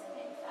 services, and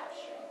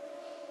manufacturing.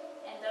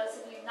 And those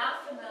of you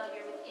not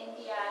familiar with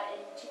India, in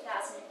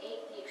 2008,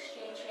 the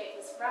exchange rate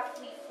was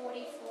roughly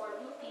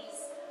 44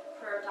 rupees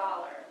per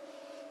dollar.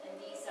 And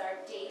these are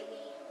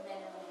daily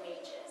minimum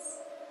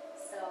wages.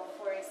 So,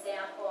 for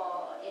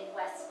example, in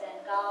West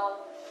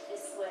Bengal,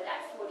 this would,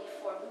 at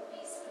 44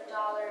 rupees per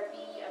dollar,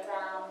 be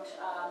around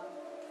 $3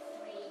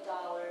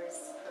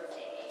 per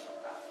day,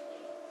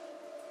 roughly,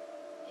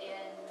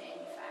 in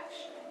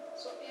manufacturing.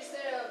 So is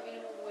there a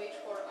minimum wage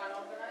for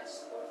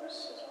unorganized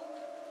workers as well?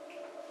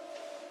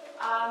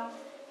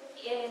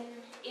 In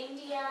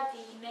India,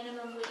 the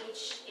minimum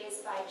wage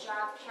is by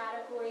job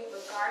category,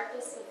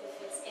 regardless of if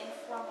it's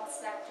informal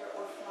sector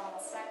or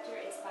formal sector,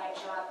 it's by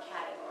job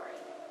category.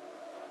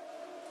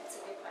 That's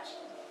a good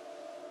question.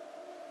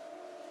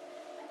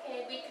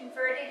 Okay, we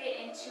converted it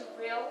into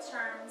real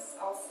terms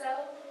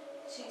also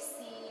to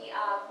see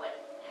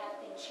what have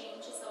been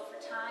changes over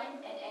time,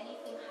 and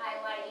anything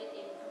highlighted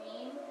in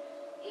green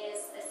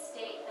is a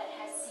state that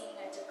has seen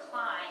a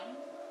decline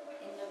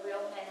in the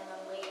real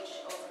minimum wage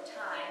over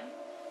time.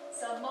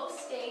 So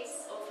most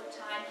states over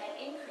time had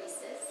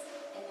increases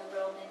in the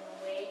real minimum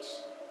wage.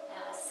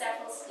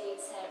 Several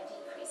states had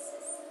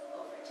decreases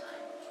over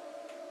time.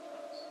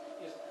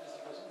 Yes,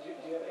 Mr. President,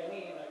 do you have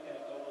any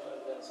anecdotal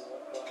evidence of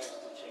what drives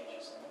the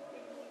changes in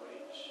minimum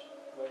wage?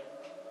 Why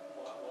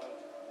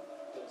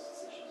those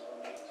decisions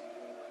were made to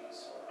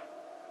increase or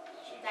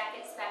change? That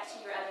gets back to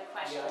your other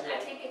question. Yeah.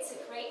 I think it's a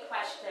great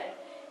question,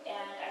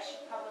 and I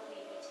should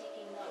probably be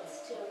taking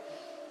notes too.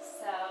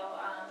 So,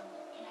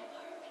 can I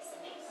borrow my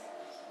space?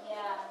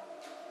 Yeah.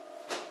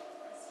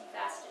 Because you've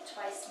asked it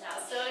twice now.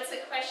 So it's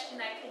a question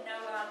I can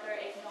no longer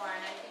ignore,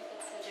 and I think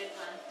it's a good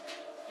one.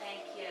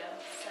 Thank you.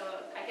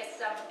 So I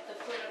guess the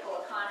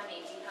political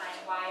economy behind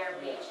why are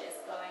wages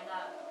going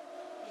up.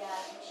 Yeah,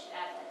 we should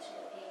add that to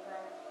the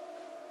paper.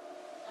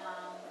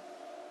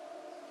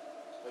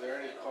 Are there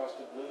any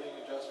cost of living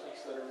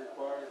adjustments that are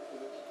required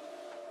for this?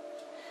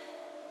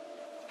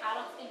 I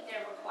don't think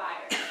they're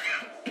required.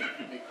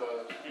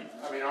 Because,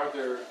 aren't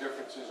there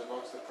differences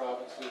amongst the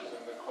provinces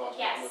and the cost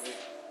Yes. of living?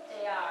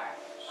 They are.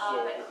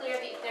 So, But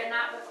clearly, they're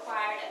not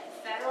required at the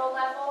federal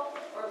level,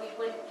 or we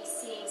wouldn't be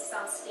seeing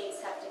some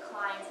states have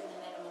declines in the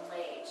minimum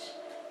wage.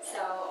 So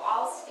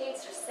all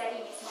states are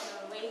setting these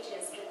minimum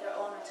wages with their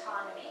own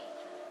autonomy.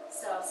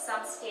 So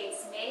some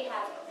states may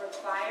have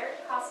required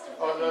cost of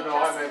oh, living no,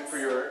 I meant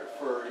adjustments.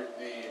 for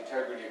the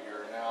integrity of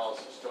your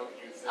analysis, don't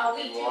you think Oh,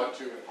 we you do. ought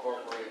to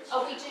incorporate?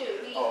 Oh, we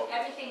do. Oh.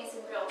 Everything is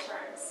in real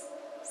terms.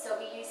 So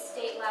we use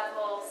state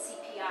level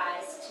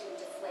CPIs to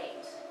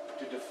deflate.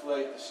 To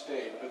deflate the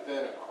state, but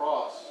then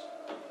across,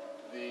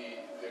 the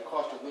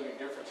cost of living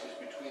differences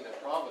between the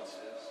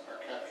provinces are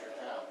captured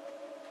how?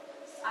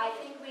 I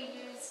think we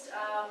used,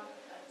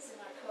 it's in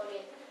our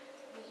coding,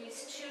 we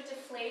used 2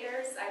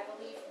 deflators. I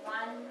believe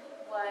one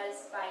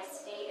was by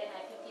state, and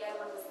I think the other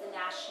one was the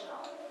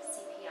national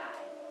CPI.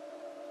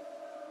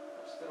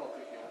 I still don't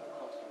think you have a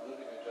cost of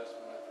living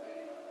adjustment at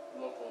the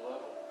local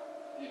level.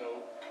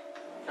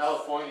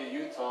 California,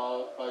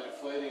 Utah, by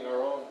deflating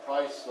our own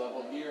price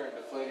level here and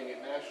deflating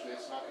it nationally,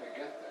 it's not gonna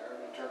get there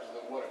in terms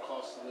of what it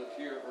costs to live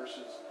here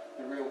versus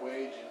the real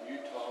wage in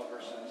Utah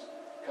versus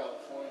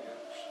California.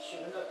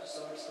 Shouldn't that to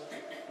some extent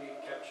be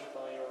captured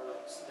by your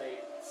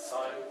state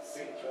side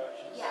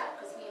interactions? Yeah,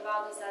 because we have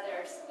all these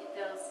others,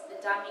 the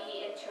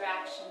dummy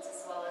interactions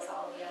as well as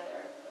all the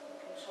other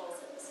controls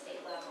at the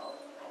state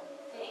level. I would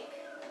think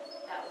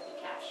that would be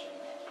capturing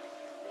it.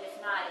 But if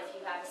not, if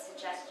you have a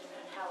suggestion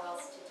on how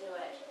else to do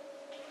it.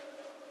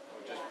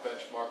 We just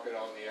benchmark it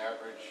on the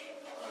average,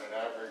 on an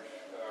average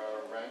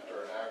rent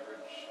or an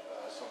average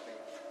something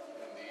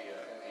in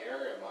the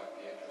area might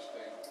be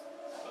interesting.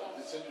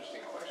 It's an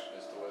interesting question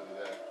as to whether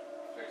that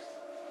fixed.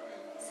 I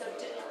mean, So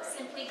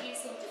simply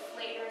using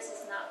deflators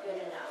is not good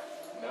enough?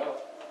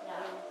 No. No.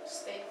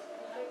 State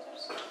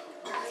regulators?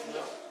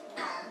 No.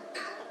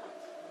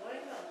 Why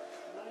not?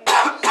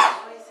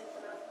 Why is it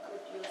not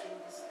good using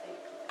the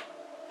state?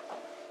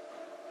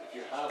 If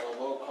you have a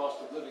low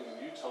cost of living in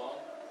Utah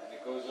and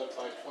it goes up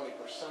by 20%,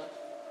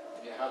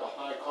 and you have a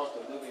high cost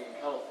of living in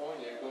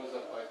California, it goes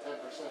up by 10%.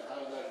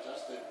 How is that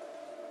adjusted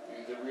to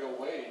the real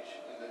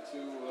wage in the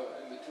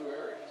two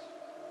areas?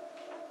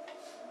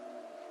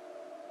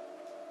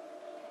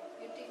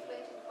 You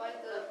deflated by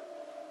the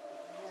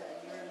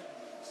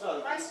It's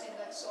not. price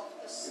index of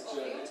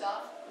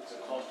Utah. It's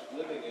a cost of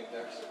living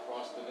index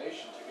across the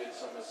nation to get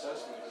some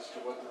assessment as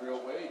to what the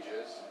real wage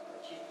is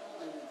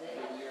for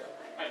the year.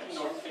 I think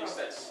North thinks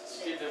that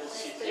state level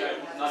CPI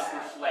would not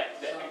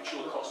reflect the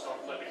actual cost of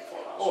living for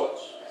Oh,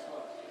 households.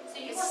 So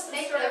you It's want some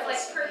state sort of level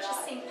like CPI.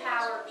 purchasing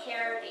power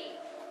parity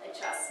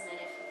adjustment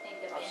if you think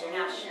of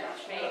Absolutely. international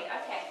trade.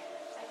 Okay,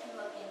 I can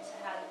look into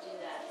how to do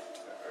that.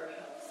 Or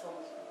have some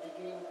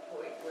beginning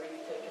point where you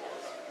take it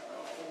as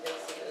index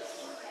it as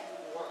Okay.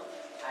 one.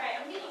 All right,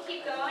 I'm going to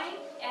keep going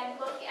and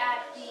look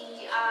at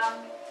the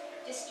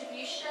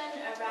distribution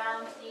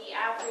around the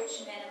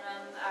average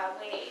minimum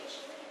wage.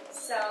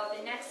 So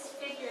the next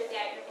figure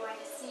that you're going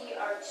to see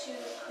are two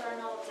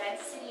kernel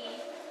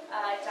density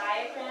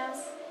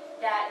diagrams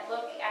that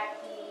look at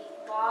the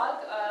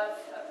log of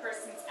a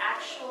person's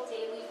actual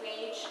daily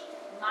wage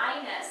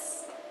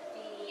minus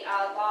the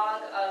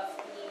log of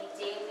the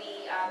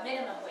daily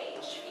minimum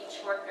wage for each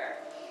worker.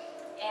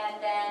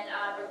 And then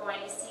we're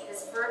going to see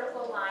this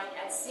vertical line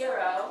at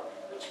 0,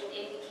 which would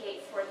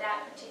indicate for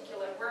that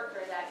particular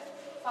worker that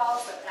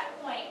falls at that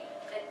point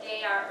that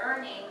they are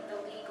earning the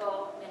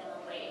legal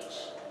minimum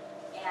wage.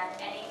 And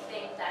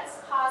anything that's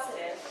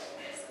positive,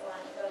 just go on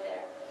to go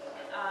there,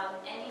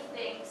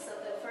 anything, so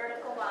the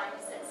vertical line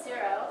is at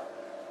 0,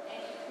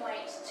 any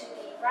point to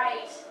the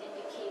right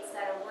indicates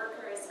that a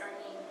worker is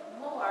earning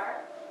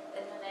more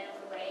than the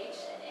minimum wage,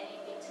 and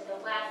anything to the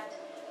left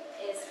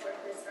is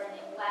workers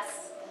earning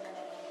less than the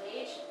minimum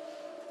wage.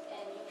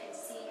 And you can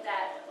see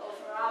that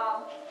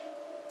overall,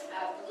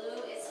 blue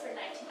is for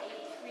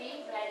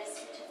 1983, red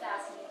is for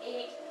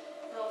 2008.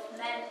 Both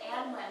men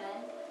and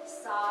women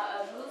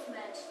saw a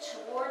movement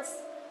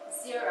towards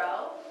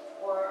 0,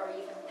 or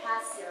even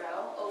past 0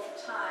 over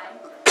time,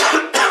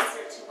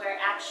 closer to where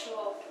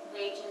actual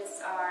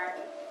wages are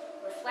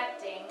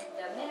reflecting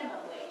the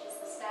minimum wages,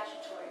 the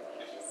statutory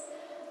wages.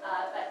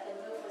 But the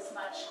move was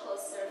much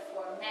closer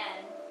for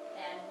men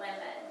than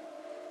women.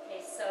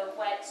 Okay, so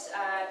what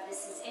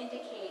this is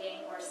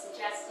indicating or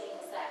suggesting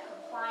is that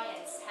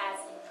compliance has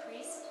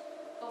increased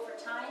over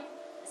time,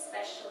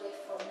 especially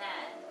for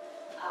men.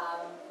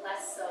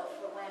 Less so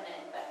for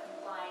women, but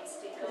compliance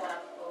did go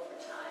up over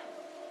time.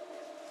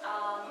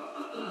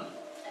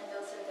 And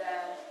those are the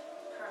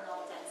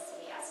kernel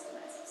density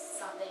estimates. This is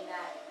something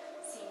that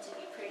seemed to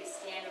be pretty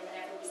standard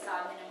whenever we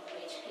saw a minimum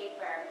wage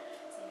paper.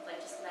 It seemed like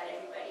just about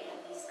everybody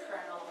had these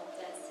kernel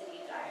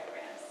density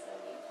diagrams. So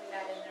we put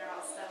that in there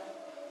also.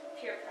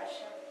 Peer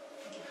pressure.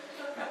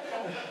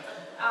 Okay.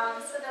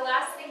 So the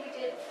last thing we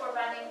did before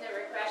running the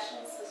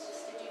regressions was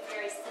just to do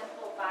very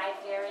simple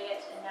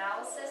bivariate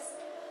analysis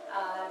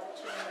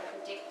between the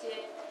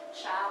predicted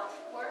child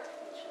work,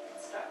 which we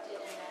constructed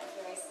in a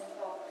very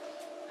simple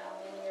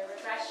linear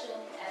regression,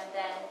 and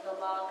then the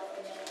log of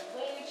the minimum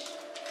wage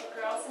for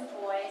girls and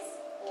boys.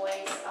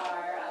 Boys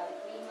are the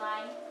green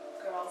line,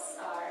 girls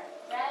are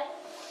red,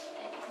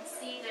 and you can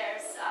see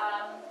there's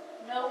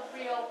no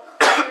real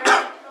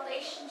clear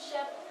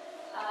relationship.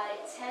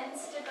 It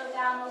tends to go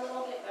down a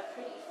little bit, but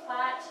pretty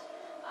flat,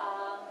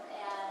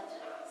 and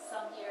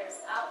some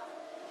years up.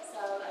 So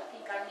I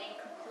think our main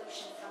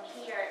conclusion from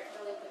here, it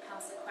really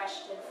becomes a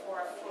question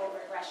for a full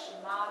regression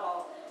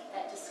model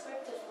that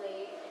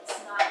descriptively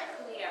it's not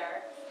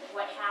clear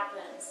what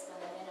happens when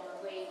the minimum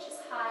wage is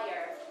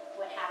higher,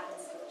 what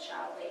happens with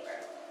child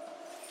labor.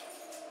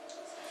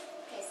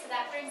 Okay, so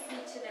that brings me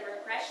to the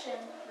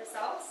regression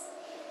results,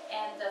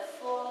 and the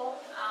full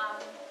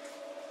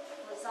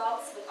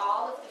results with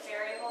all of the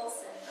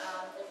variables, and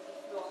we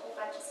threw a whole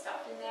bunch of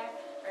stuff in there,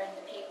 are in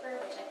the paper,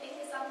 which I think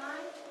is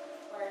online,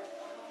 or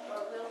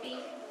will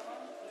be.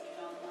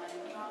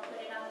 I'll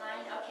put it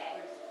online. Okay.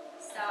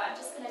 So I'm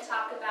just going to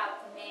talk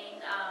about the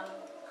main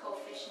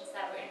coefficients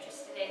that we're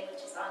interested in,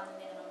 which is on the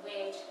minimum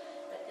wage,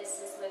 but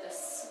This is with a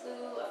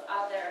slew of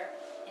other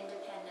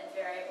independent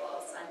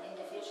variables on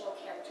individual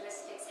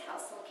characteristics,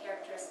 household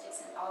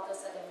characteristics, and all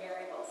those other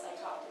variables I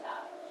talked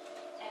about.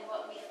 And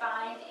what we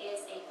find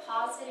is a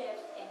positive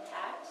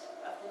impact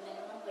of the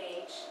minimum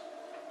wage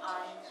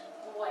on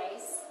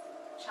boys,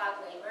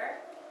 child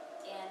labor,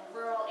 in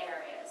rural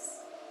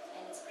areas.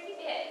 And it's pretty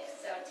big,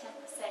 so a 10%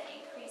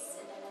 increase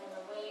in the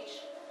minimum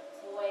wage,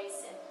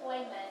 boys'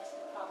 employment,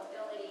 the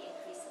probability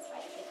increases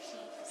by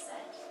 15%.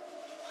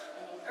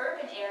 And in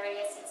urban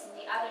areas, it's in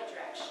the other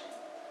direction.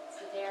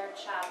 So their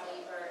child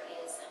labor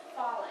is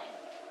falling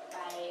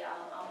by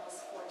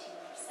almost 14%.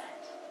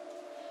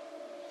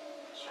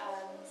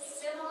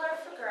 Similar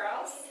for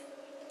girls,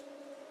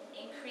 an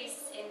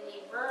increase in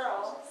the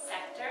rural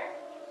sector,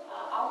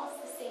 almost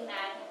the same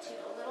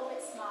magnitude, a little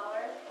bit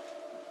smaller.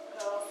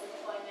 Girls'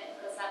 employment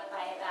goes up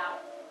by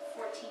about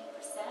 14%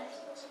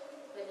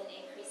 with an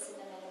increase in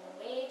the minimum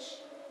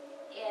wage.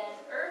 In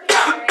urban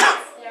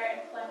areas,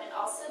 their employment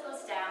also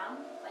goes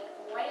down, like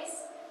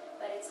boys,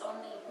 but it's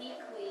only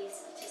weakly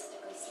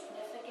statistically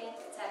significant.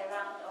 It's at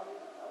around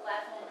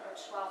 11 or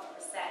 12%.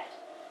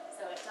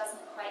 So it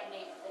doesn't quite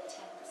make the 10%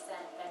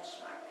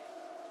 benchmark.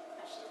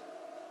 Actually,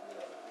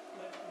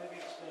 Maybe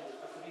explain this,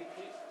 but could you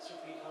please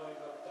repeat how you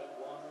got that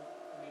one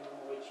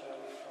minimum wage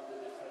value from the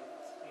different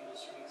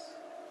industries?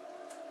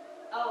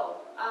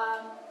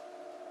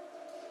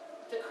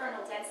 the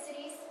kernel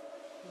densities?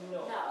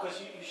 No, No.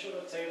 because you showed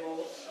a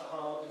table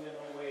how the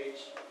minimum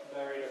wage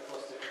varied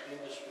across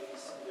different industries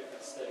in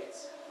different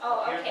states.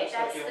 Oh, Here okay, it looks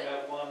that's like you only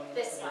have one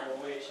this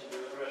minimum one. wage in the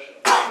regression.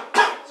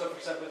 So for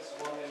example, it's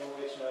one minimum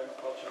wage in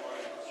agriculture,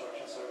 mining,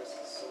 construction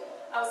services, so on.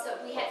 Oh, so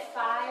we had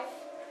 5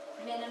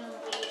 minimum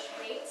wage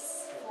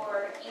rates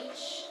for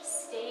each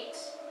state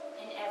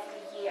in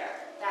every year.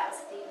 That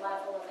was the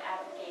level of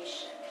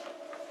aggregation.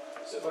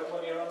 So, but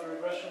when you're under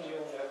regression, you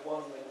only have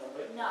one minimum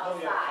wage? No,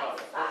 you have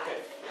 5.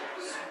 Okay.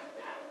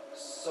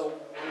 So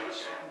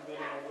which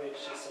minimum wage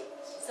is it?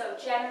 So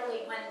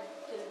generally when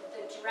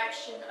the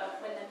direction of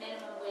when the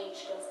minimum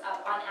wage goes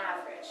up on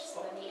average,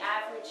 so when the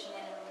average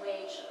minimum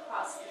wage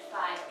across the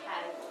 5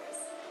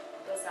 categories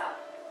goes up,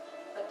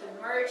 but the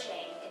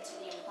merging into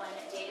the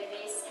employment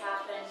database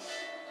happened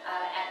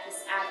at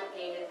this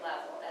aggregated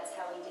level. That's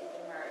how we did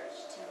the merge,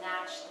 to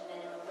match the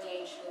minimum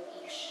wage with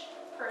each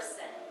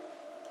person.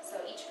 So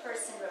each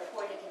person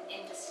reported an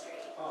industry.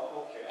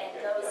 Oh, okay. And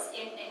okay, those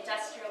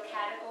industrial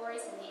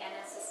categories in the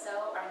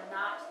NSSO are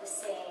not the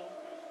same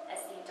as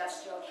the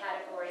industrial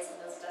categories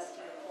in those dusty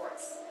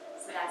reports.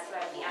 So that's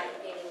why we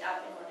aggregated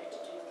up in order to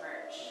do the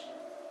merge.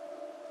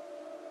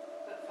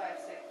 But 5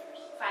 sectors.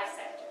 5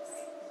 sectors.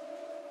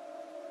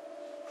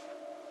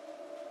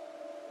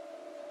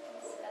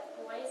 So that's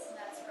boys and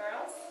that's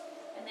girls.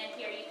 And then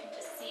here you can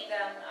just see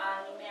them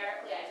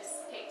numerically. I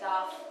just picked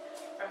off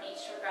from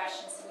each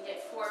regression. So we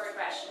did 4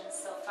 regressions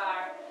so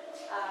far.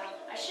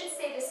 I should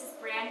say this is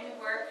brand new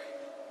work,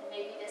 and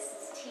maybe this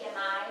is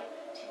TMI,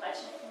 too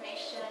much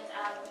information.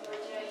 We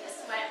were doing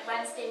this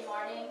Wednesday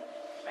morning,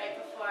 right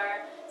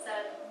before, so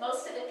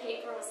most of the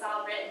paper was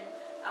all written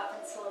up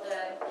until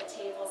the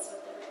tables with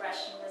the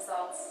regression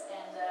results,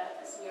 and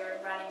because we were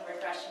running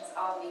regressions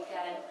all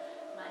weekend,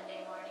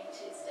 Monday morning,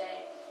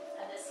 Tuesday,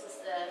 and this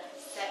was the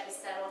set we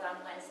settled on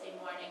Wednesday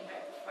morning,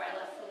 right before I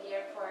left for the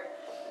airport.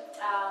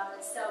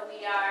 So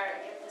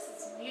this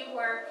is new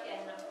work,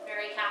 and I'm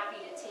very happy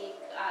to take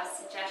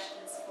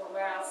suggestions for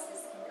where else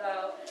this can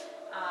go,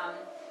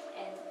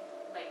 and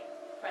like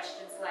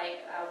questions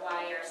like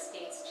why are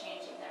states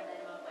changing their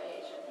minimum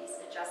wage, or these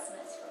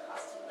adjustments for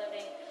cost of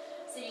living.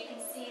 So you can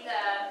see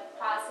the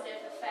positive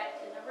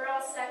effect in the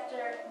rural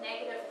sector,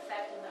 negative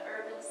effect in the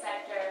urban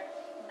sector,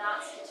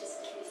 not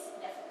statistically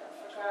significant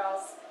for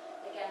girls.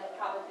 Again, the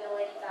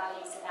probability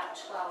value is about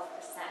 12%,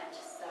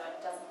 so it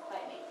doesn't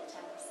quite make the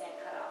 10%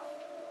 cutoff.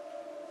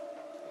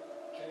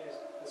 Can I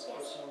ask this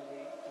question on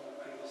the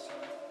previous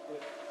one?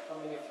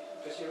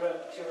 Because you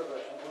ran 2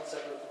 regressions, one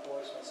separate for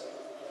boys, one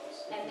separate for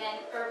girls. And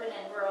then urban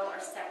and rural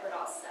are separate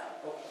also.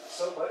 Okay,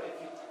 so but if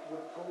you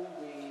would pool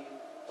the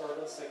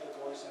urban sector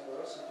boys and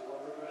girls into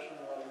one regression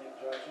or in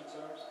interaction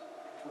terms,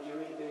 would you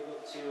really be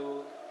able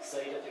to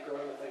say that the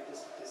girl effect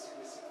is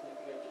statistically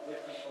significantly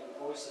different from the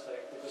boys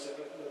effect? Because if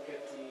you look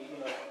at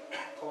the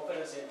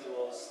confidence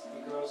intervals,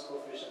 the girls'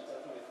 coefficient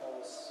definitely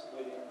falls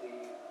within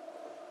the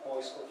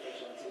boys'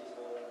 coefficient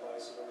interval and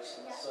vice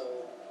versa. Yeah.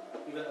 So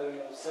even though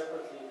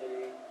separately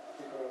the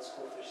girls'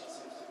 coefficient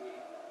seems to be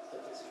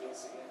statistically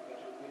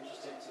insignificant, it would be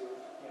interesting to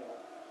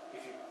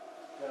if you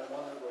run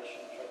one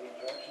regression, try the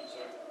interaction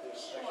term, there's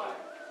actually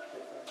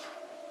difference.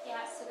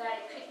 Yeah, so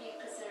that it could be,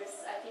 because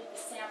I think the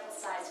sample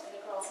size for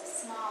the girls is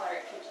smaller,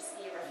 it could just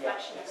be a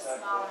reflection of a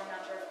smaller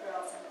number of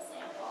girls in the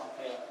sample.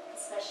 Yeah.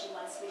 Especially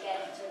once we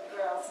get into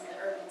girls in the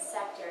urban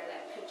sector,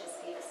 that could just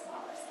be the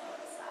smaller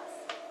sample size.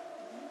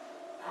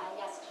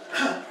 Yes,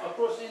 Gina?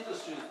 Across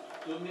industries,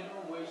 do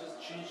minimum wages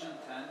change in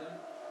tandem?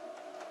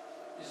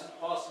 Is it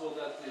possible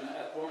that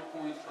at one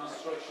point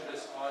construction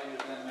is higher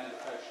than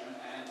manufacturing,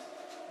 and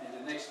in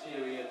the next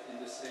period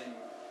in the same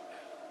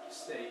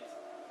state,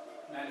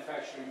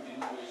 manufacturing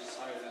minimum wage is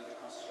higher than the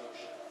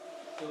construction?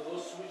 So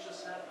those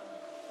switches happen?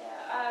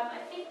 Yeah, I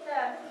think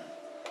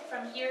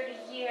from year to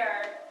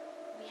year,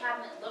 we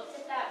haven't looked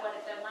at that. What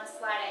the one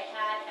slide I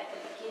had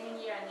the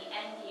beginning year and the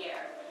end year.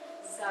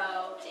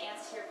 So to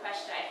answer your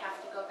question, I have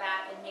to go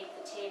back and make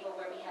the table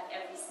where we have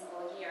every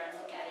single year and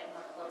look at it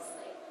more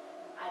closely.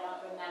 I don't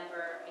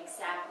remember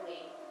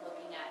exactly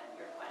looking at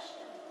your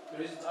question.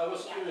 The reason I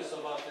was curious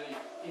about the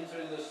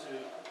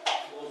inter-industry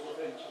flows of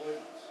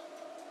employment.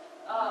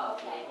 Oh,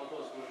 okay. What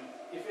was going,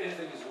 if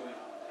anything is going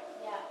on.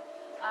 Yeah.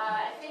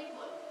 I think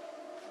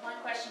one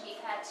question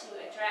we've had to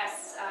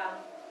address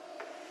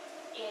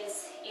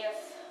is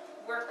if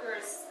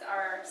workers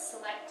are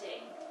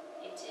selecting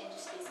into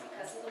industries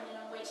because of the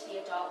minimum wage,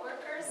 the adult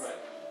workers. Right.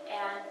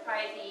 And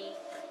probably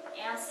the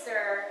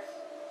answer,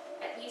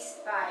 at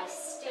least by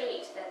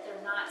state, that they're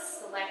not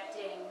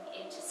selecting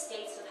into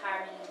states with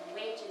higher minimum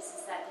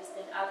wages is that there's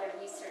been other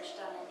research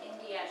done in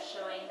India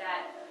showing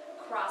that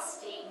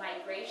cross-state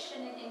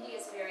migration in India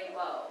is very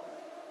low.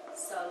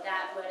 So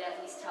that would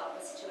at least help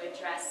us to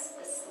address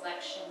the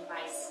selection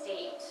by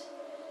state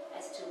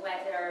as to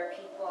whether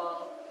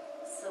people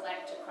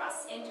select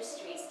across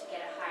industries to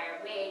get a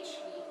higher wage.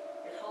 We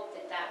would hope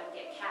that that would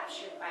get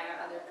captured by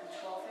our other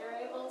control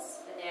variables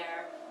for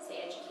their,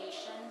 say,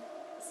 education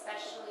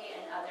especially,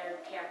 and other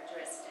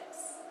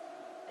characteristics.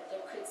 But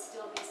there could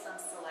still be some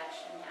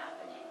selection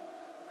happening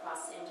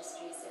across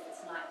industries if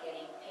it's not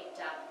getting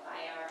picked up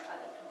by our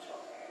other control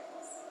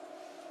variables.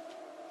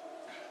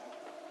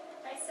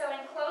 Right, so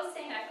in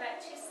closing, I've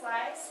got 2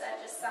 slides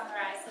just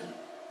summarizing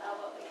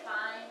what we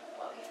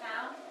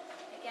found.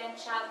 Again,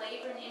 child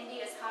labor in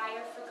India is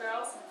higher for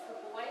girls than for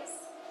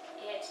boys.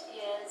 It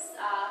is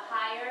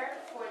higher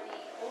for the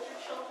older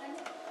children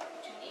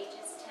between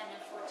ages 10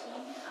 and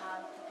 14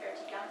 compared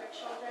to younger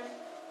children.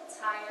 It's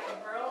higher in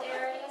rural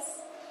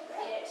areas.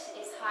 It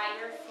is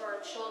higher for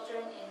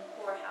children in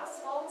poor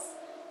households,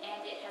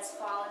 and it has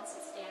fallen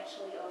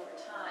substantially over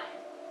time.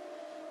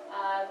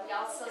 We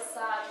also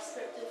saw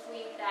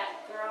descriptively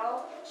that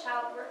girl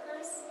child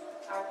workers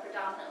are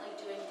predominantly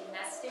doing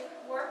domestic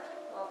work,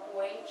 while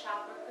boy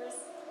child workers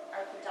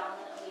are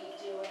predominantly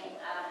doing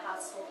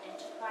household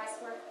enterprise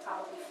work,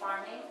 probably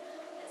farming,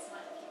 as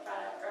Monica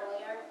brought up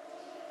earlier.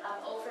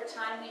 Over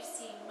time, we've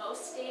seen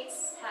most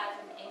states have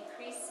an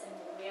increase in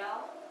the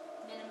real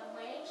minimum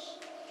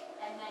wage,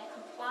 and then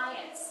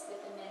compliance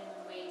with the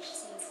minimum wage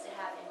seems to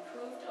have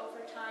improved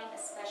over time,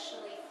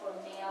 especially for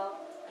male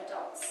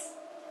adults.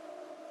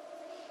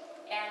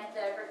 And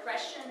the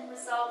regression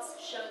results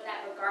show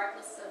that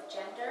regardless of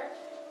gender,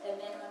 the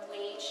minimum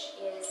wage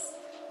is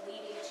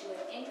leading to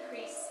an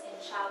increase in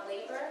child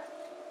labor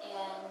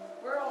in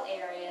rural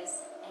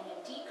areas and a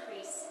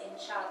decrease in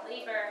child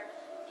labor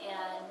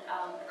in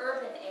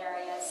urban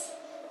areas,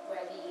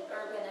 where the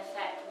urban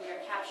effect we are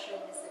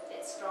capturing is a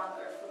bit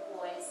stronger for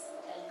boys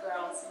than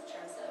girls in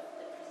terms of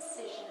the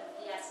precision of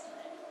the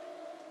estimate.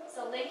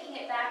 So linking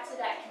it back to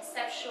that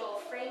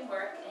conceptual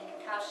framework in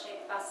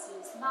Kaushik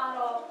Basu's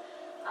model,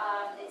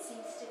 it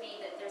seems to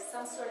be that there's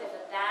some sort of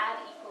a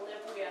bad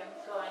equilibrium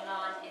going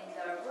on in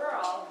the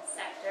rural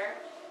sector.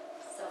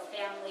 So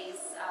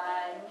families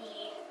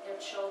need their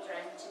children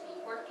to be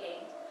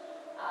working,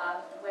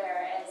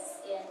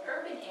 whereas in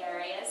urban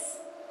areas,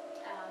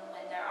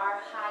 when there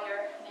are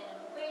higher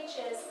minimum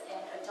wages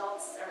and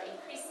adults are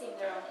increasing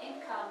their own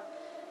income,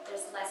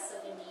 there's less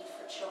of a need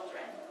for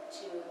children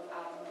to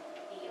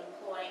be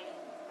employed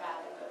and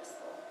rather go to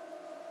school.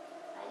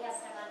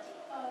 Yes, Hemanti.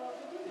 Would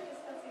you be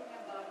discussing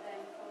about the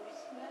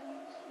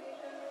enforcement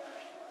later?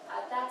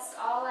 That's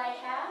all I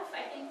have.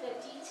 I think the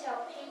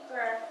detailed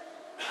paper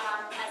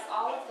has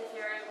all of the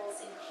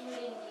variables,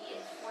 including the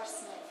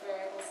enforcement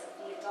variables of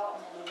the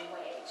adult minimum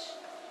wage.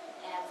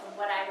 And from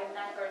what I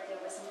remember,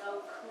 there was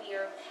no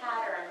clear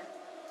pattern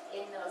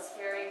in those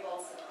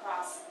variables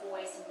across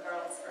boys and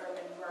girls,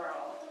 urban,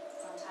 rural.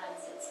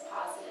 Sometimes it's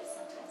positive,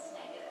 sometimes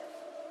negative.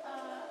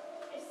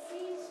 It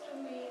seems to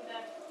me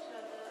that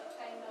the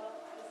kind of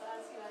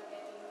results you are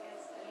getting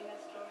is telling a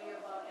story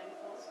about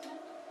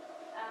enforcement,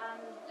 and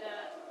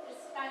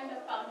it's kind of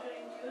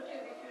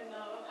counterintuitive if you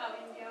know how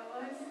India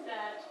works,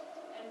 that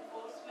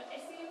enforcement,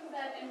 it seems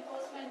that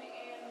enforcement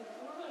in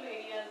rural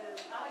areas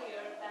is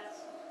higher,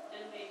 that's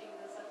generating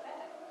this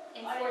effect.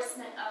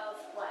 Enforcement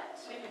of what?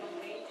 Minimum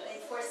wages.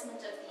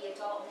 Enforcement of the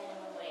adult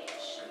minimum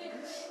wage.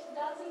 Which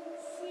doesn't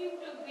seem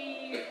to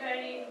be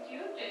very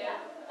intuitive. Yeah.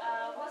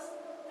 What's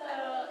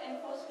the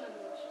enforcement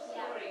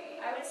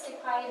story? I would say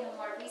probably in the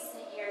more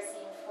recent years,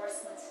 the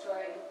enforcement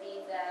story would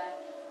be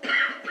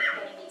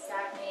getting the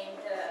exact name,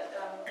 the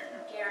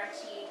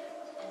guaranteed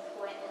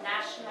employment, the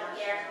National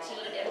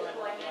Guaranteed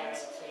Employment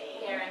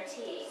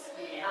Guarantee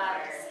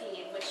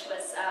scheme, which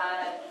was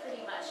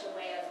pretty much a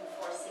way of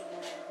enforcing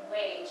the minimum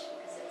wage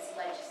because it's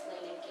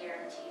legislated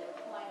guaranteed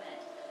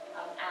employment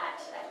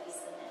at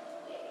least the minimum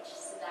wage.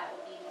 So that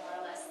would be more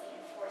or less the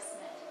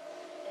enforcement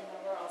in the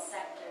rural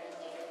sector in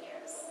later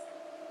years.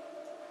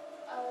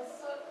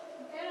 So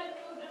there are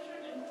 2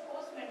 different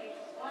enforcement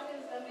issues. One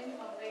is the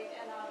minimum wage,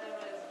 and other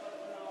is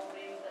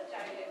the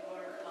child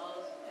labor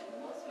laws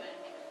enforcement.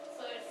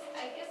 So it's,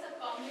 I guess, a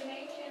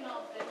combination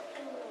of the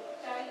 2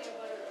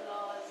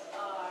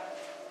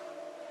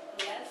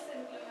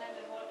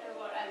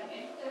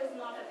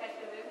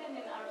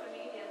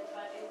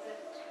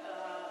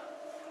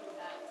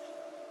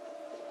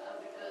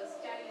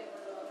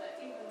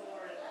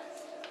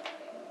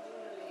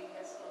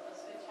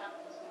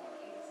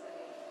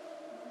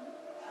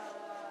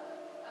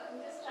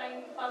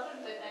 I'm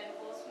puzzled with the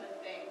enforcement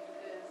thing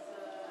because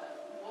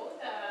both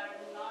are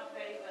not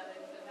very well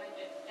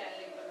implemented. Child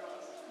labor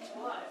laws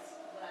was,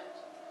 but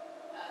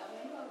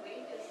minimum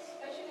wages,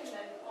 especially in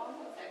the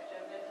informal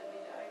sector where the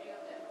majority of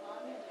the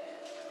employment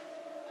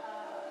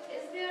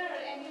is there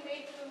any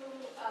way to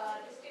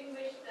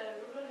distinguish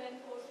the rural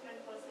enforcement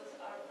versus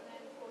urban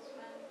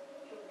enforcement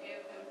to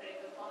give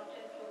empirical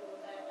content to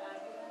that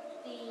argument?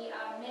 The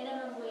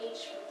minimum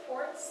wage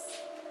reports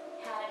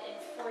had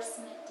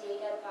enforcement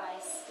data by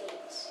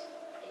state.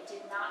 It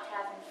did not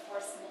have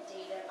enforcement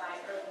data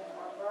by urban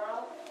or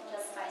rural,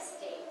 just by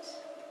state.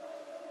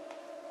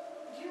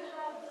 Do you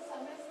have the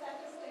summary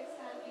statistics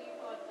handy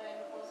for the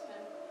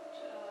enforcement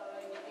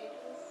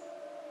indicators?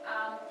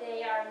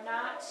 They are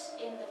not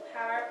in the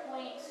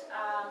PowerPoint.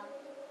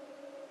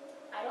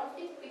 I don't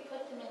think we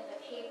put them in the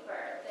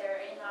paper.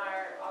 They're in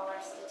all our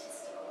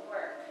statistical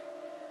work.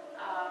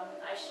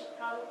 I should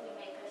probably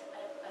make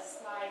a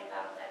slide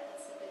about that.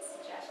 That's a good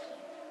suggestion.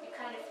 We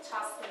kind of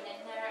toss them in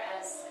there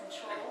as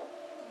control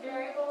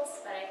variables,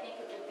 but I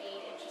think it would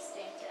be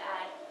interesting to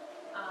add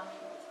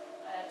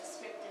a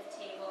descriptive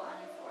table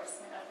on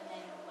enforcement of the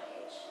minimum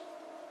wage.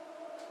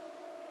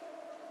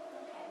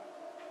 Okay.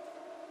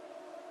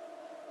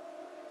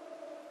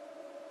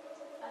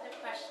 Other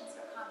questions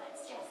or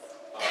comments? Yes?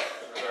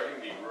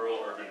 Regarding the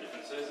rural-urban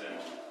differences in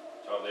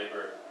child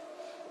labor,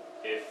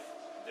 if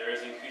there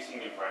is increasing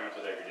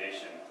environmental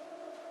degradation,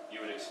 you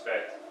would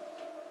expect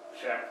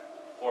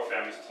poor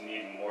families to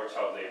need more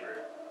child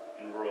labor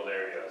in rural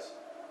areas.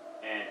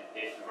 And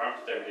if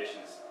environmental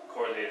degradation is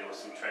correlated with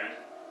some trend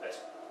that's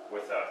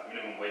with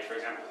minimum wage, for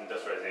example, with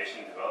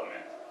industrialization and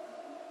development,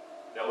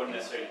 that wouldn't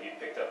necessarily be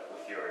picked up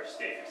with your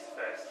state fixed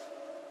effects,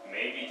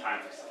 maybe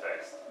time fixed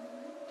effects.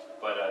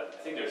 But I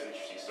think there's an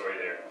interesting story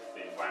there with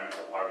the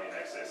environmental poverty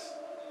nexus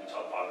and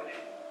child poverty.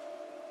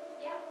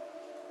 Yeah.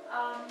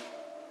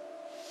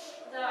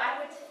 Though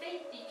I would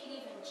think you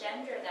could even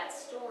gender that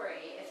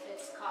story if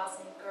it's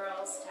causing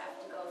girls to have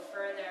to go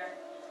further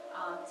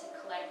to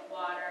collect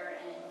water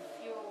and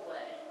fuel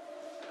wood.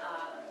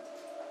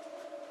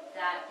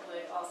 That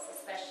would also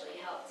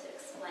especially help to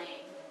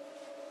explain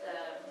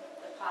the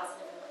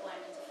positive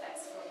employment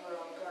effects for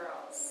rural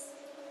girls.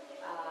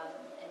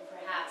 And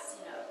perhaps,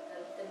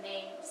 the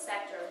main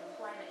sector of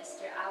employment is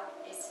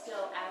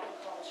still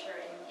agriculture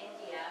in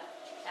India.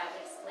 That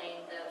would explain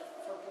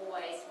for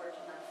boys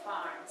working on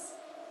farms,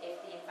 if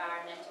the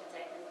environmental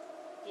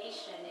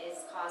degradation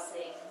is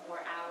causing more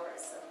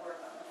hours of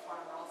work on the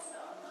farm also,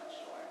 I'm not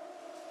sure.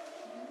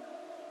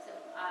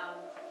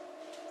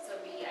 So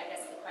I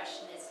guess the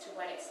question is, to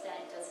what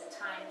extent does the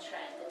time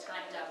trend, the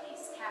time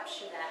dummies,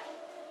 capture that,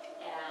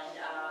 and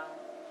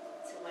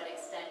to what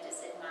extent is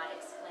it not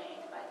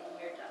explained by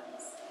the year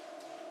dummies?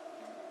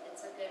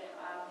 It's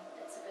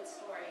a good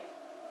story.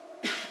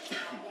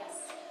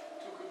 Yes.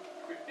 Two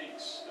quick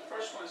things. The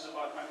first one is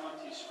about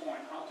Maimonti's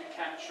point, how to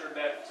capture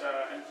that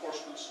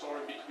enforcement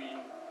story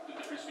between the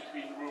difference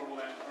between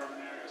rural and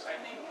urban areas. I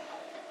think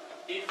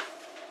if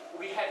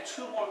we had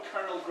two more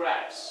kernel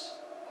graphs,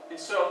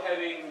 instead of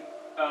having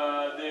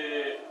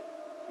the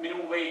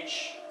minimum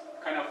wage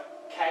kind of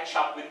catch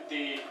up with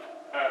the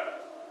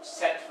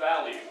set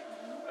value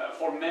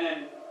for men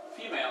and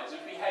females,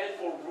 if we had it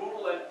for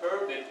rural and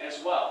urban as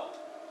well,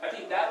 I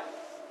think that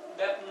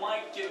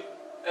might give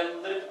a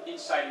little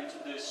insight into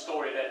the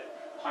story that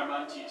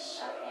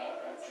Maimonti's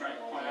trying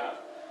to point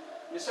out.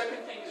 And the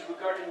second thing is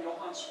regarding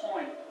Johan's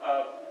point.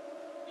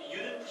 You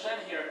didn't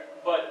present here,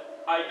 but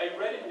I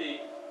read in the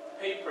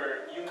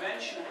paper, you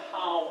mentioned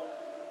how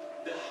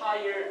the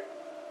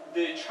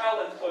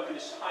child employment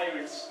is higher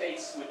in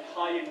states with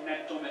higher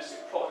net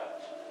domestic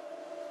product.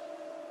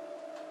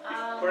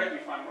 Correct me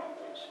if I'm wrong,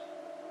 please.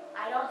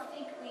 I don't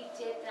think we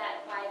did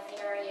that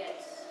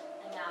bivariate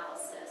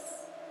analysis.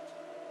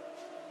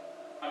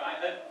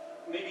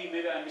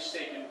 Maybe I'm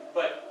mistaken,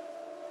 but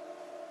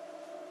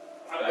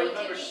I We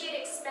remember. did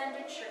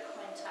expenditure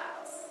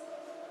quintiles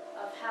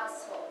of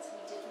households.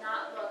 We did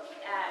not look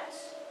at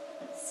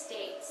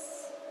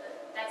states.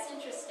 That's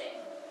interesting.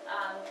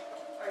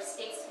 Or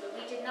states,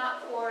 we did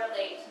not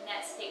correlate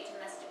net state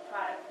domestic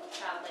product with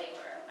child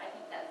labor. I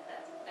think that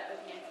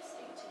would be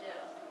interesting to do.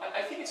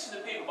 I think it's in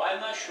the paper, but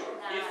I'm not sure.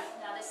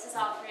 Now this is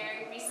all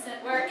very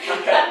recent work.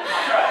 Okay.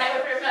 I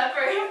would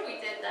remember if we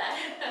did that.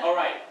 All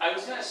right. I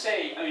was gonna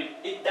say,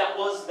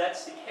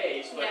 that's the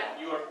case, but Yeah.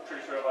 you are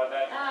pretty sure about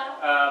that.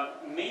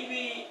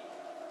 Maybe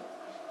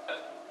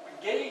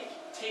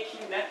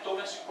taking net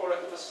domestic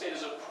product of a state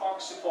as a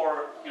proxy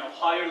for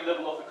higher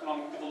level of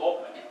economic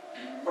development.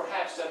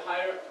 Perhaps that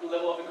higher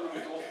level of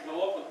economic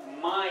development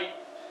might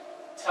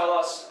tell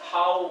us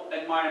how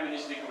environment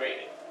is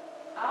degraded.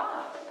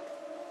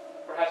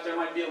 Perhaps there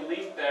might be a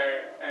link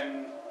there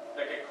and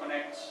it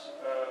connects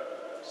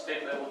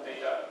state level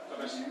data,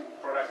 domestic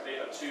product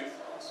data to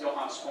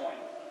Johan's point.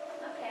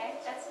 Okay,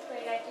 that's a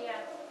great idea.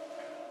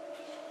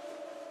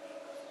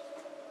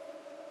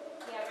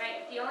 Yeah,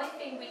 right. The only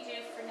thing we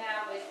do for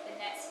now with the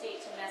net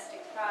state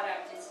domestic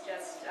product is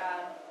just,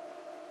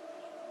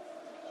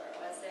 where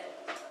was it?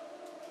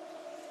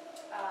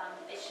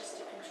 It's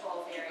just a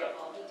control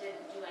variable. We did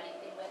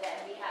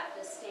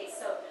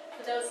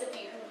those of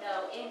you who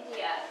know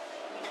India,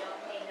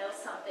 may know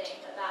something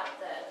about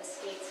the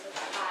states with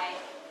a high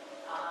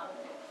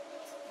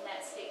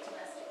net state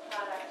domestic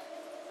product.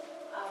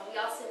 We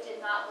also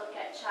did not look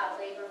at child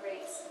labor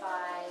rates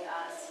by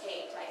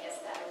state. I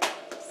guess that would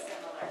be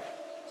similar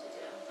to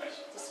do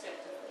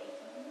descriptively.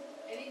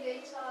 Any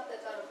data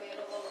that are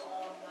available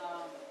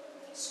on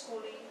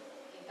schooling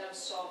in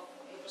terms of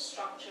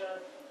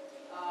infrastructure,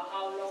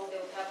 how long they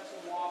would have to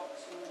walk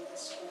to the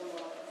school,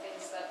 or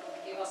things that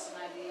would give us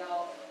an idea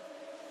of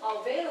how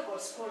available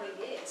schooling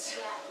is?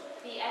 Yeah,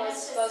 the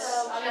Because,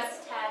 NSSO I mean-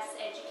 just has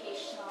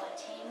educational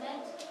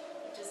attainment.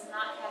 It does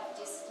not have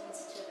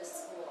distance to the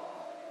school.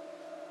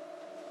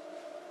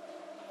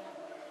 Yeah.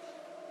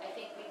 I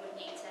think we would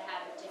need to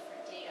have a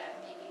different data.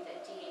 Maybe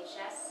the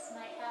DHS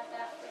might have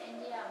that for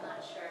India, I'm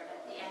not sure, but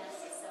the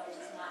NSSO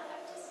does not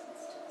have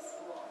distance to the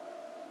school.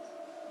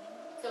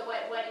 So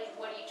what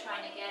are you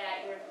trying to get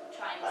at? You're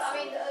trying to I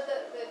see mean,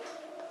 the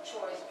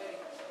choice, very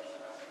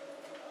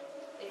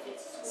if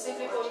it's school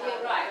specific, or you're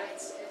child right,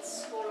 labor. it's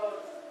school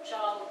or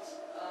child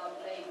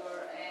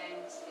labor,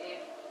 and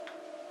if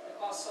the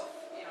cost of,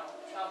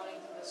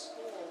 traveling to the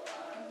school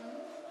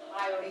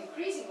high or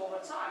increasing over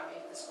time,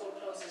 if the school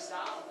closes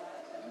down,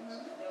 right, and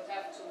they would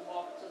have to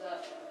walk to the,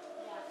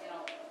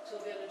 Yeah. 2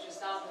 villages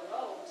down the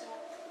road,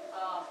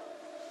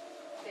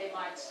 they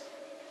might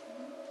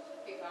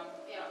become,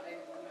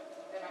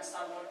 they might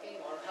start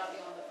working or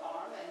helping on the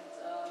farm and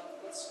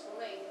with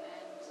schooling and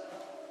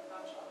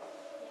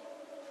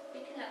We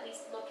can at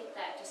least look at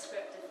that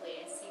descriptively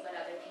and see what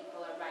other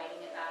people are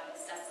writing about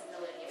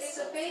accessibility of It's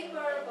a schools in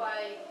paper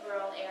by,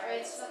 rural it's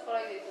areas. not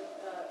connected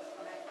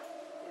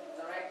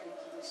directly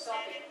to this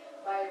topic,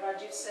 by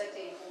Rutgers,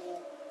 who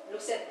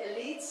looks at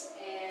elites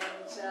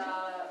and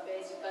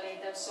basically in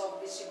terms of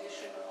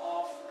distribution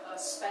of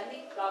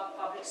spending,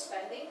 public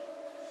spending,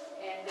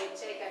 and they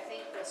take, I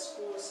think, the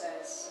schools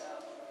as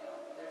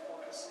their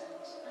 4%.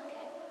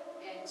 Okay.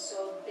 And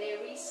so there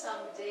is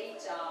some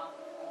data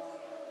on,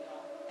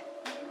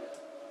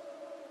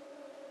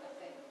 I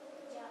think,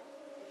 Yeah.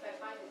 if I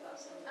find it, I'll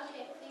send it.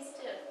 Okay, please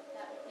do.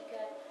 That would be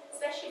good,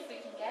 especially if we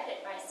can get it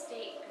by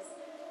state, because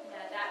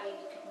that way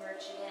we could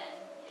merge it in.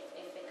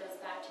 If it goes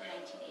back to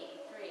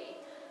 1983,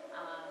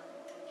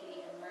 we could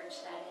even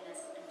merge that in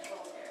as a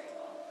control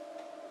variable.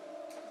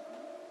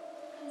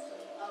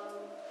 Kinsley.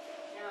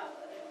 Now,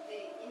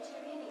 the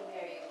intervening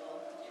variable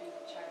between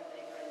child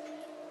labor and the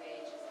minimum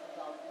wage is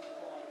adult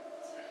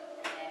employment.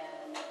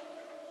 And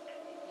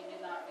you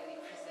did not really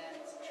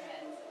present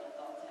trends in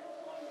adult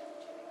employment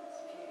during this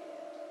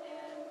period.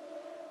 And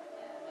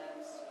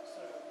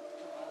sort of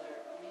from other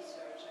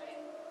research, I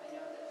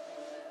know that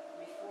for the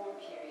reform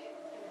period,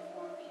 there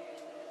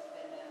has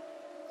been a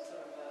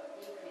sort of a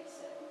increase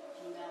in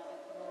female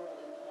rural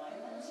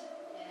employment.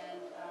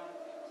 And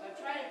so I'm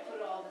trying to put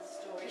all the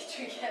stories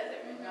together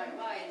in my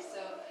mind.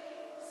 So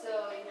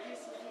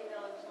increasing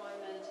female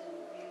employment and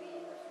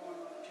really in the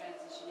form of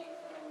transitioning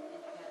from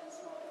independent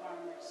small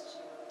farmers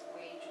to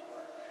wage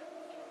work for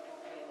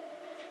women.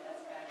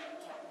 That's kind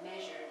of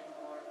measured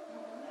more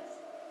or less.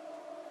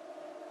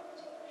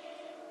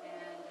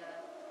 And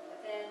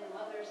but then the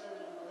mothers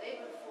under the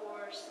labor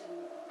force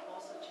and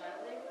also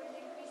child labor is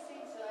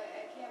increasing. So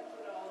I can't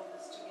put all of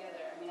this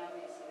together. I mean,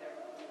 obviously there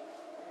are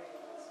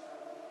variables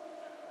probably,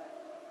 but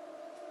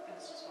I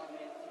was just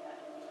wondering if you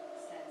had any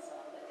sense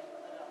on the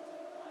adult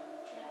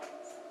employment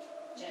trends,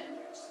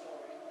 gender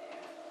story there.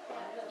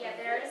 Yeah,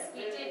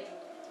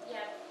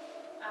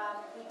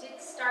 we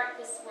did start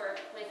this work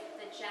with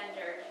the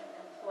gendered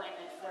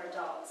employment for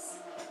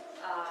adults.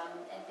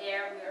 And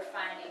there we were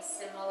finding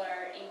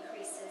similar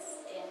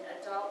increases in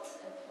adult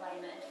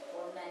employment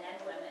for men and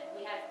women.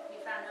 We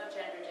found no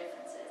gender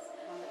differences,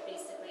 but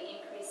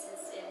basically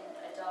increases in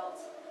adult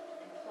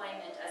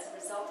employment as a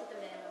result of the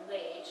minimum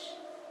wage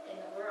in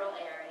the rural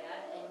area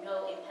and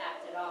no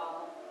impact at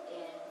all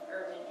in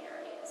urban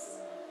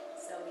areas.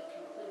 So we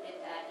concluded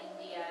that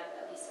India,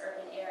 at least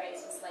urban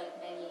areas, was like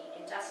many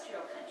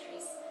industrial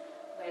countries,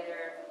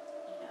 where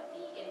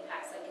the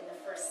impacts, like in the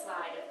first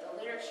slide of the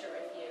literature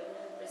review,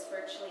 was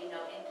virtually no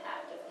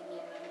impact of the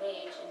minimum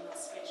wage in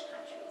most rich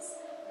countries.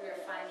 We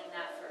were finding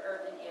that for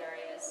urban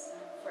areas,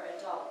 for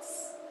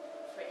adults,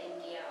 for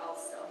India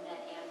also, men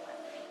and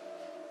women,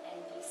 and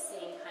these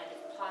same kind of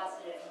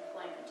positive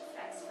employment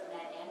effects for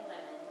men and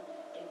women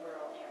in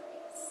rural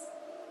areas.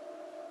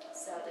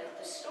 So the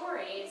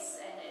stories,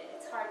 and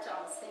it's hard to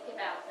almost think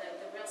about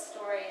the real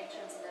story in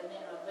terms of the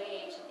minimum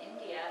wage in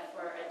India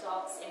for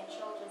adults and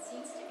children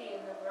seems to be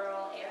in the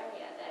rural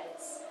area, that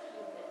it's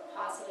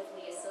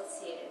positively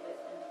associated with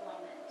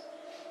employment.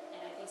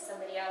 And I think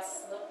somebody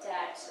else looked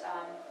at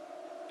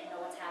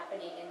what's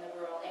happening in the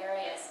rural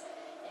areas,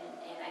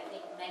 and I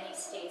think many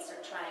states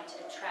are trying to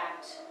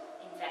attract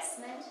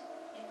investment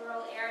in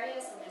rural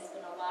areas, and there's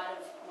been a lot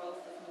of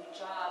growth of new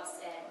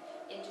jobs and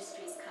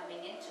industries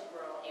coming into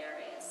rural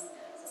areas.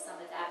 So some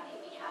of that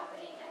may be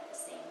happening at the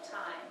same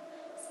time,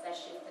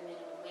 especially if the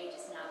minimum wage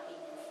is now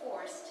being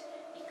enforced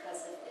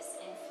because of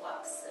this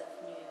influx of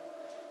new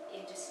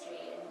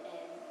industry and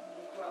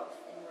new growth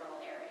in rural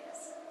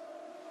areas.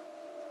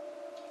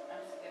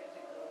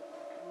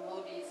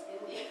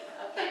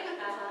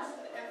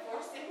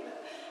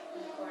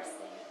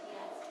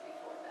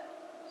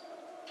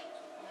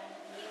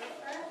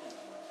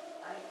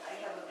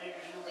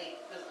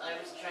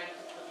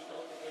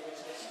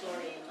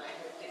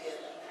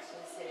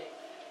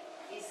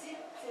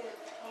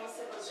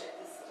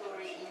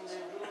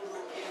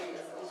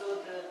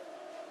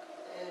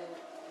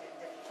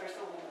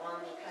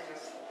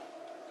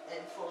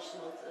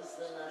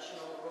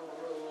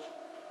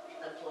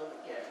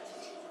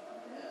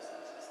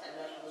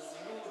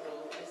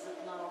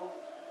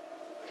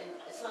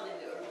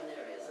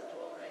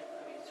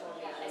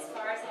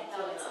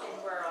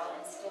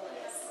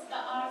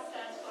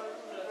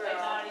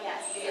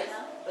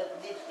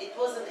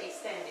 wasn't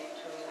extended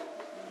to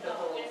the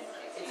whole, it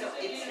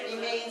usually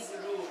remains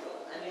rural,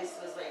 and this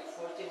was like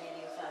 40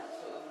 million families,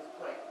 so it was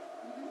quite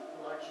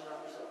large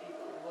numbers of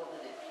people involved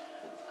in it.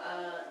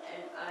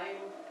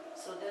 And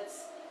so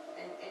that's,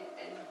 and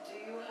do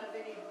you have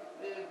any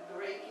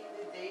break in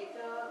the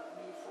data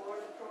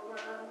before the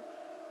program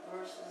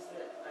versus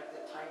the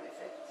time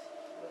effect?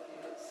 What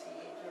you would see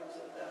in terms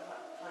of the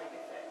time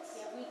effects?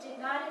 Yeah, we did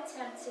not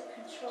attempt to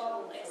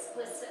control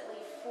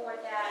explicitly for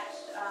that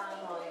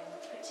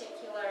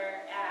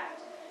particular act.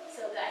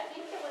 So I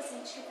think it was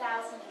in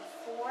 2004,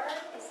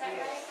 is that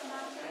Yes. right,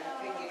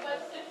 Samantha?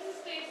 But different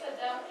states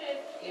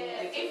adopted,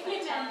 Okay.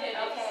 implemented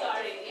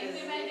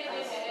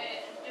it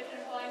at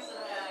different points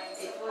of time.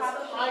 It was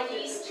Probably piloted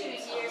these 2 in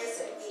some years would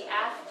states. be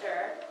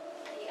after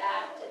the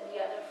act and the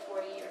other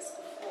 4 years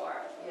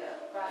before, Yeah.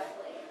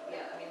 roughly.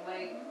 Yeah, I mean,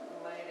 my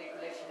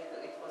recollection is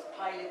that it was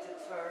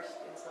piloted first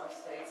in some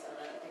states and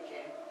then it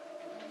became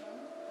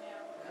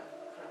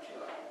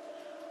countrywide.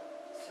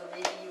 So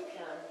maybe you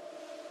can,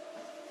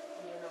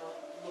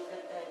 look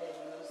at that and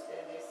use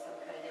that as some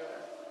kind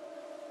of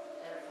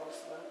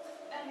enforcement.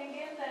 And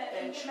again, the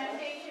Benchmark.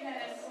 implementation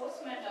and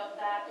enforcement of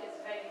that is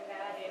very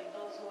varied.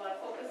 Those who are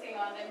focusing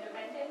on the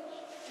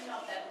implementation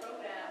of that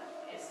program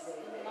is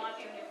not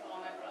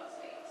uniform across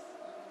states.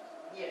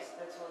 Yes,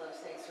 that's what I'm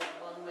saying. So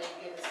one may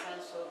get a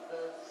sense of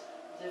the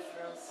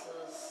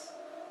differences,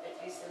 at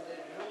least in the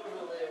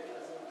rural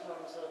areas, in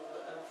terms of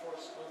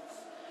enforcement,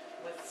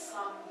 with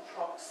some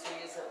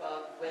proxies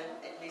about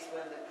at least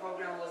when the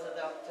program was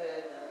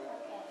adopted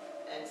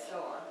and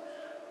so on.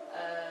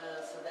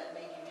 So that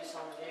may give you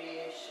some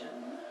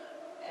variation.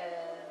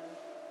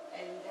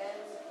 And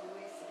then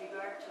with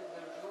regard to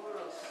the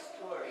rural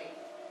story,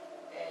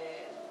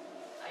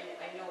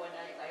 I know when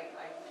I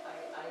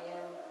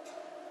am,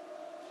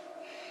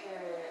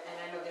 and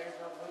I know there's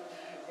no good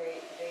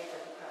data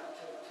to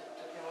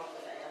come up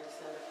with. I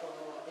understand the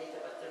problem of data,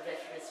 but the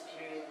reference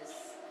period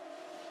is,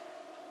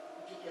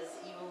 because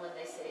even when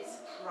they say it's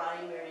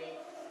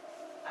primary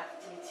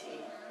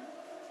activity,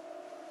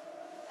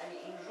 I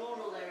mean, in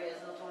rural areas,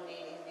 not only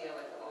in India,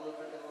 but all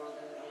over the world,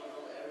 in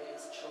rural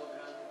areas,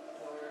 children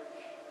work,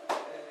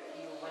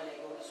 even when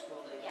they go to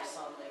school, they do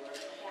some labor.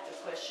 The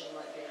question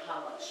might be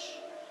how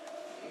much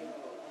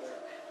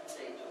work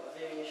they do, a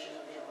variation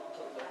of the amount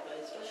of work,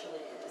 but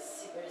especially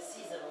it's very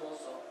seasonal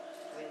also.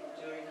 I mean,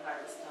 during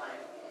harvest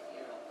time,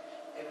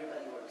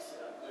 everybody works.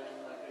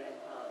 Grandma,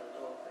 grandpa, the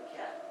dog, the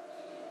cat.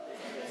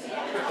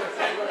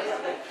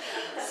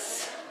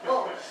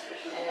 So,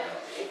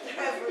 if the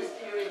reference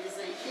period is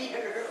a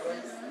year, or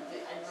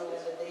I know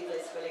when the data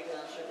is collected,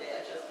 I'm sure they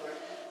adjust for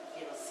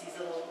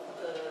seasonal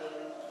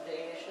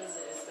variations,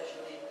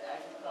 especially in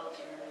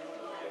agriculture and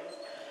rural areas.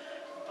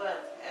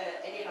 But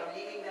anyhow,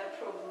 leaving that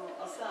problem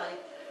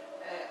aside,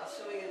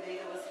 assuming the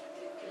data was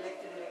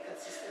collected in a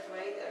consistent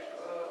way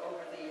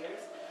over the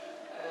years,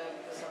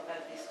 because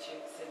sometimes these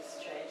things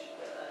change,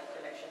 the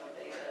collection of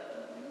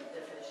data,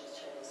 definitions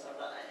change and so on.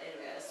 But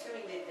anyway,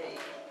 assuming that they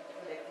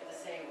collected the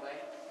same way,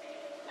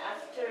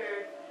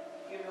 after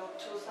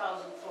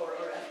 2004,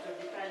 or after,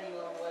 depending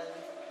on when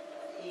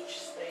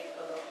each state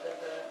adopted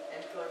the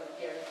employment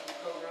guarantee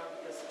program,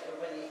 because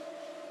everybody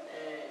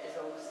is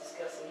always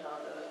discussing how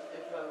the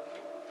employment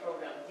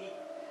program did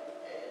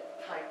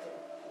tighten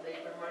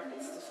labor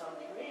markets to some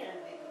degree and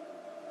did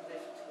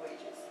lift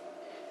wages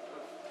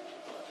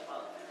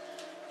of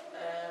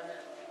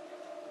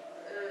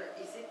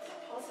is it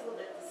possible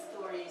that the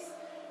stories,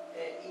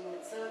 in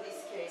some of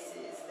these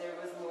cases, there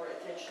was more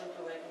attention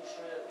to making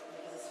sure,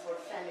 because it's for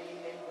family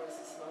members,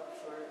 it's not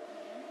for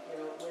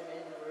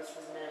women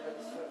versus men, but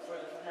it's for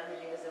the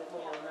family as a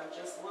whole. And I'm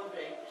just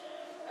wondering,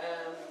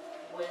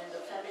 when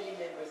the family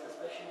members,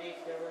 especially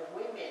if there were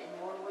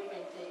more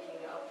women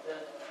taking up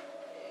the,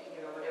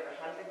 whatever,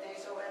 100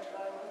 days of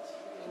employment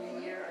in a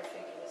year, I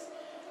think it is,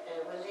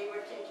 when they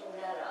were taking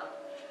that up,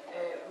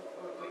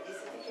 is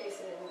it the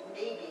case that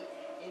maybe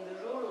in the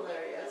rural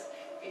areas,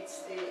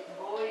 it's the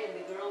boy and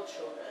the girl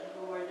children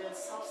who were then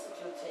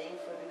substituting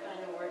for the kind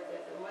of work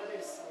that the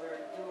mothers were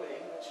doing,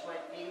 which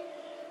might be,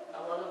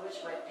 a lot of which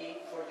might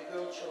be for the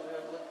girl children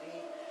would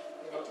be,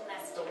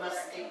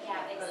 domestic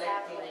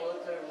collecting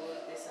water, wood,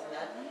 this and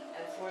that.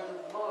 And for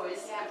the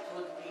boys, it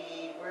would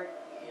be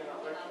working in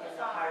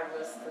the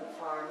harvest and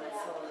farm and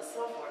so on and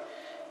so forth.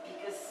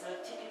 Because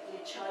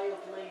typically child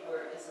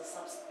labor is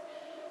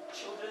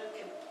children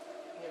can,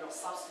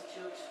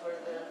 substitute for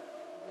the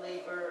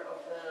labor of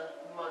the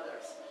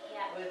mothers,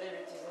 whether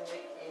it is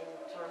in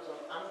terms of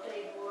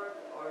unpaid work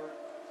or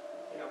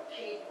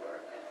paid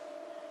work.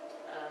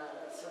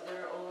 So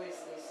there are always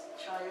these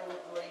child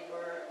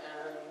labor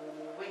and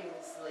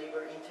women's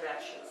labor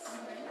interactions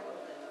in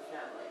the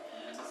family.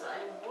 So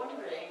I'm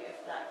wondering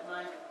if that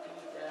might be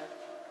the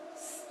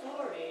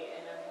story,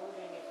 and I'm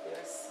wondering if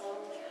there's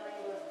some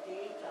kind of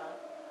data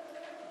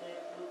that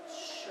would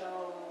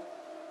show,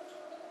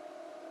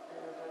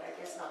 but I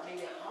guess not,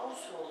 maybe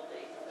household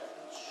data that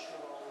would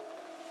show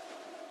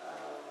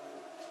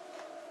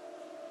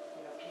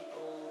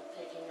people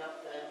taking up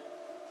the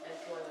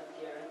employment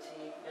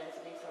guarantee,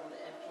 benefiting from the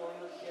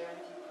employment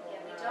guarantee program.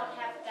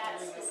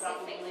 you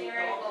specific probably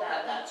variable, don't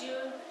have but that. we do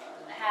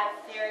have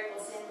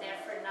variables in there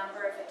for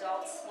number of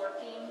adults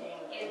working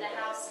in the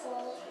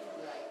household.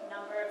 Right.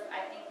 Number of,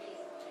 I think we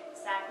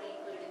exactly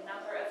included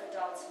number of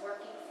adults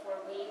working for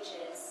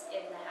wages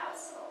in the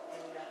household.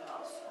 In the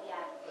house,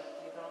 Yeah, but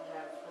you don't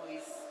have who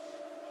is.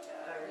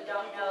 we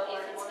don't know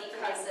if it's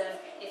because of,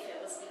 if it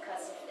was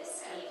because of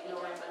this scheme, we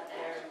don't know Employment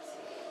that.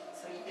 guarantee.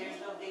 So there's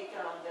no data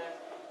on the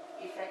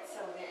effects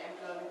of the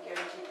employment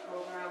guarantee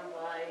program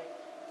by,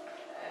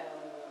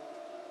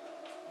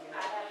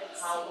 I haven't seen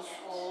it.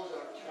 household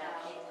or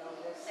tracking of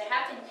this? There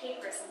have been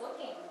papers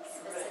looking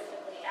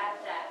specifically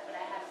at that, but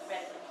I haven't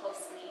read them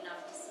closely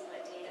enough to see what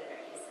data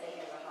they're If using. they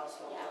have a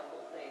household Yeah. level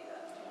data,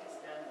 because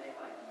then Yeah.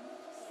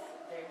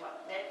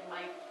 that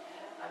might,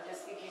 I'm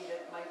just thinking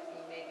that might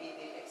be maybe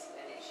the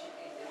explanation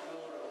in the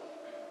rural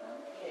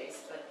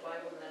case, but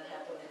why wouldn't that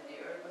happen in the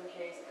urban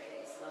case? I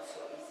mean, it's not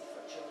so easy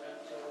for children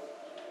to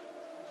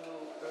do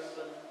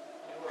urban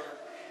work,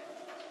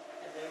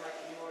 and there might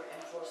be more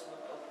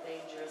enforcement of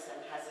dangerous and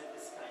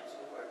hazardous kinds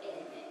of work,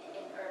 In, maybe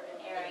in urban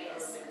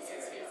areas, urban this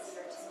is areas.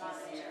 easier to It's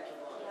monitor. easier to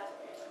monitor.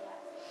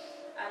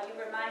 You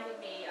reminded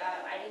me,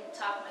 I didn't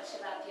talk much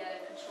about the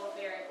other control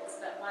variables,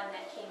 but one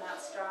that came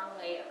out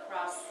strongly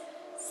across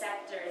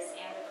sectors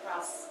and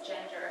across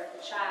gender of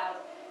the child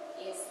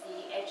is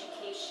the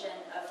education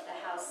of the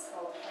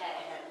household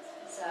head. And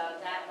So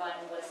that one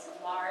was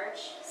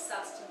large,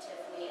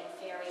 substantively, and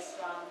very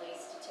strongly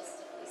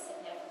statistically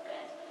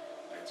significant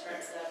in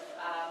terms of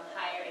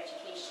higher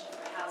education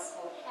for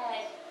household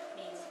head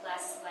means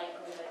less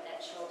likelihood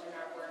that children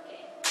are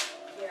working,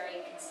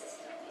 very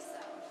consistently so.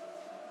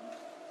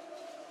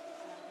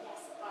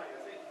 Yes. Hi, I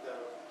think the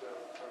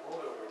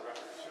motto of the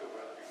record too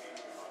at the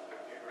beginning of the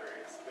paper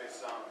is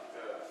based on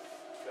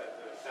that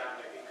the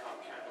family income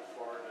can't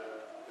afford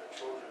the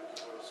children to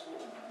go to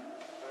school.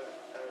 But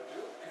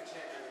do you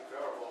contain any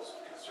variables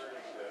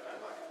concerning the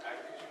like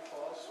education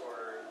costs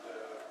or the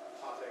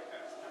public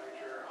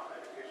expenditure on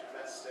education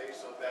at that stage,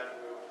 so that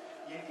will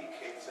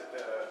indicate that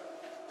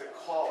the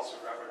costs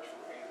are referred to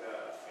in the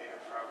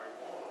private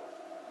model?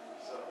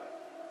 So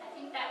I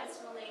think that was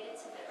related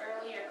to the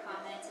earlier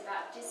comment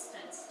about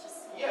distance to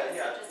school. Yeah,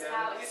 So just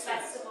how distance.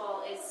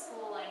 accessible is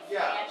schooling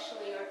Yeah.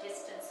 financially or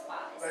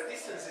distance-wise? But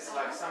distance is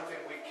like something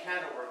we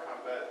can overcome,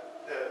 but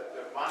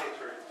the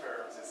monetary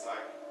terms is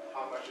like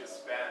how much is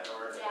spent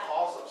or the Yeah.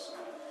 cost of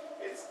school.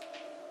 It's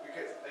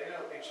because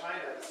in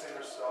China the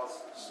similar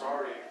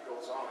story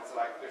goes on. It's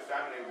like the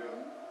family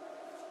will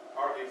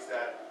argues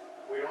that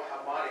we don't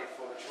have money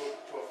for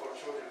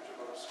children to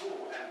go to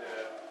school, and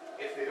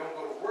if they don't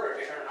go to work,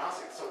 they earn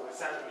nothing. So we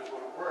send them to go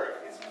to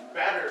work. It's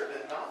better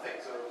than nothing.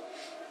 So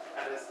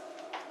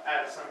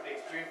at some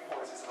extreme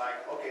points, it's like,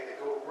 okay, they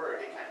go to work,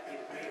 they can't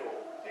eat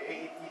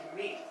eat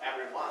meat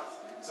every month.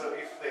 So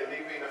if they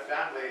live in a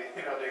family,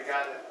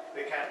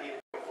 they can't eat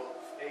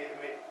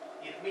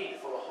meat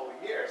for the whole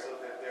year, so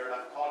that their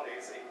life quality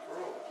is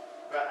improved.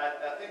 But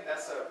I think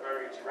that's a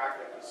very direct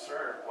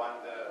concern when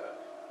the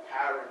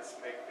parents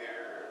make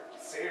their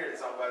decisions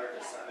on whether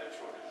to send their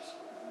children to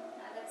school.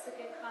 That's a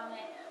good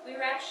comment. We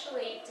were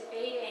actually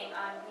debating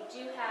on, we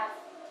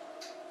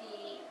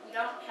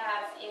don't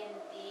have in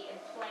the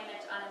employment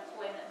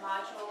unemployment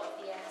module of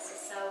the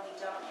NSSO, we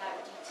don't have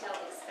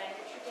detailed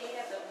expenditure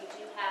data, but we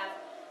do have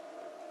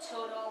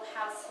total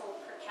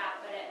household per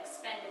capita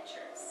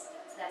expenditures.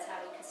 So that's how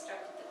we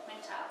constructed the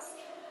quintiles.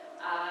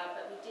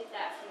 But we did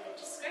that for the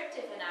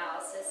descriptive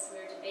analysis.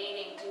 We were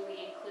debating, do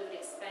we include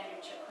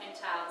expenditure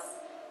quintiles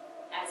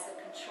as a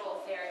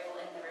control variable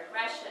in the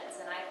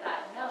regressions? And I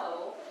thought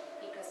no,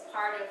 because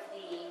part of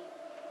the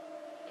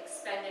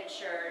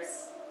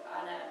expenditures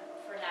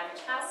for an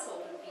average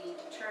household would be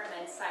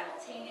determined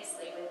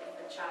simultaneously with if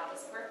a child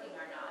is working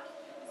or not.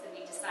 So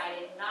we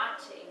decided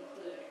not to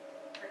include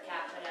per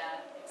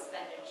capita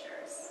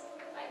expenditures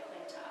by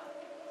quintile,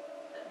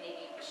 but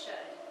maybe we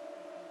should.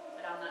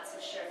 But I'm not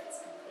so sure if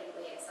it's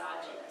completely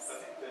exogenous.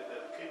 I think that the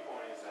key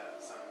point is that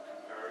some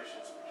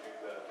comparisons between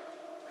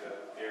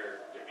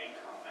their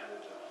income and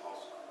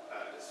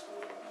the school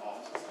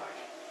costs is like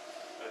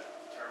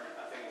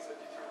I think it's a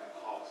determined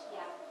cost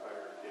Yeah.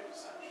 whether they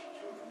send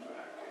children to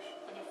education.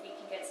 And if we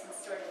can get some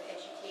sort of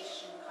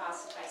education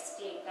cost by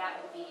state, that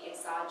would be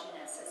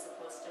exogenous as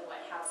opposed to what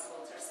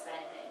households are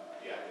spending.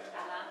 Yeah.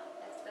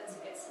 That's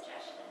a good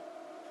suggestion.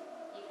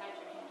 You had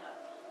your hand up.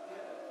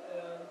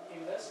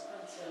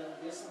 Investment and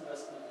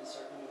disinvestment in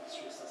certain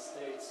industries and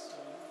states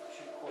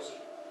should cause a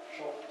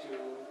shock to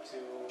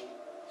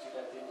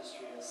that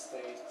industry and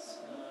states.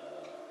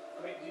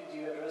 Do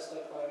you address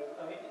that by?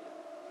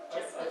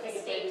 Just I with think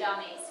the state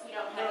dummies, we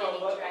don't have No, any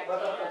direct but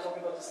I'm data.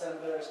 talking about the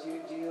standards. Do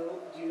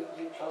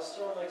you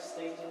cluster on like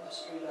state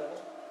industry level?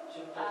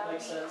 Shouldn't that make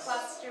We sense?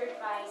 clustered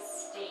by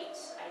state,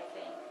 I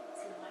think.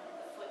 It's in one of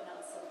the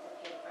footnotes of the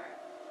paper.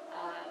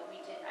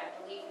 I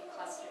believe we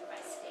clustered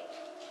by state.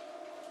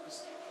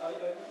 I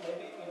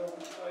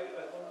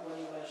thought when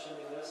you mentioned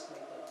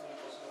investment and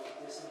possible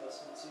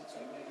disinvestment, it seems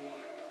like maybe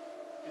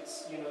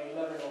it's, you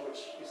never know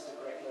which is the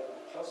correct level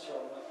to cluster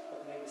on,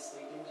 but maybe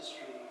state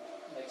industry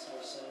makes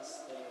more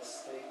sense than a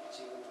state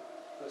to,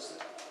 because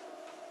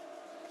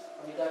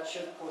that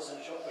should cause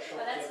a shock. Oh,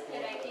 that's a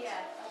good idea,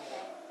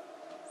 okay.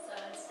 So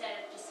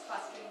instead of just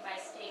cluster by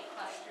state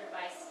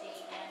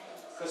and.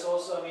 Because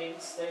also, I mean,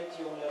 state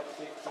you only have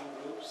 15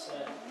 groups,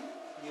 and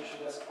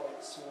usually that's quite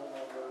a small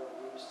number of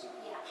groups to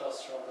Yeah.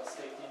 cluster on. The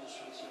state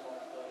industries you want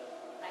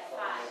Like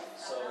 5,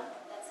 So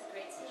that's a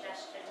great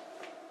suggestion.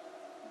 Okay,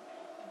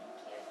 thank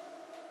you.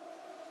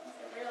 These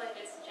are really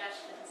good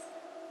suggestions.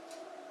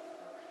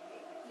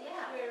 Okay.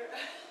 Yeah, We're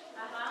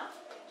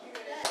uh-huh.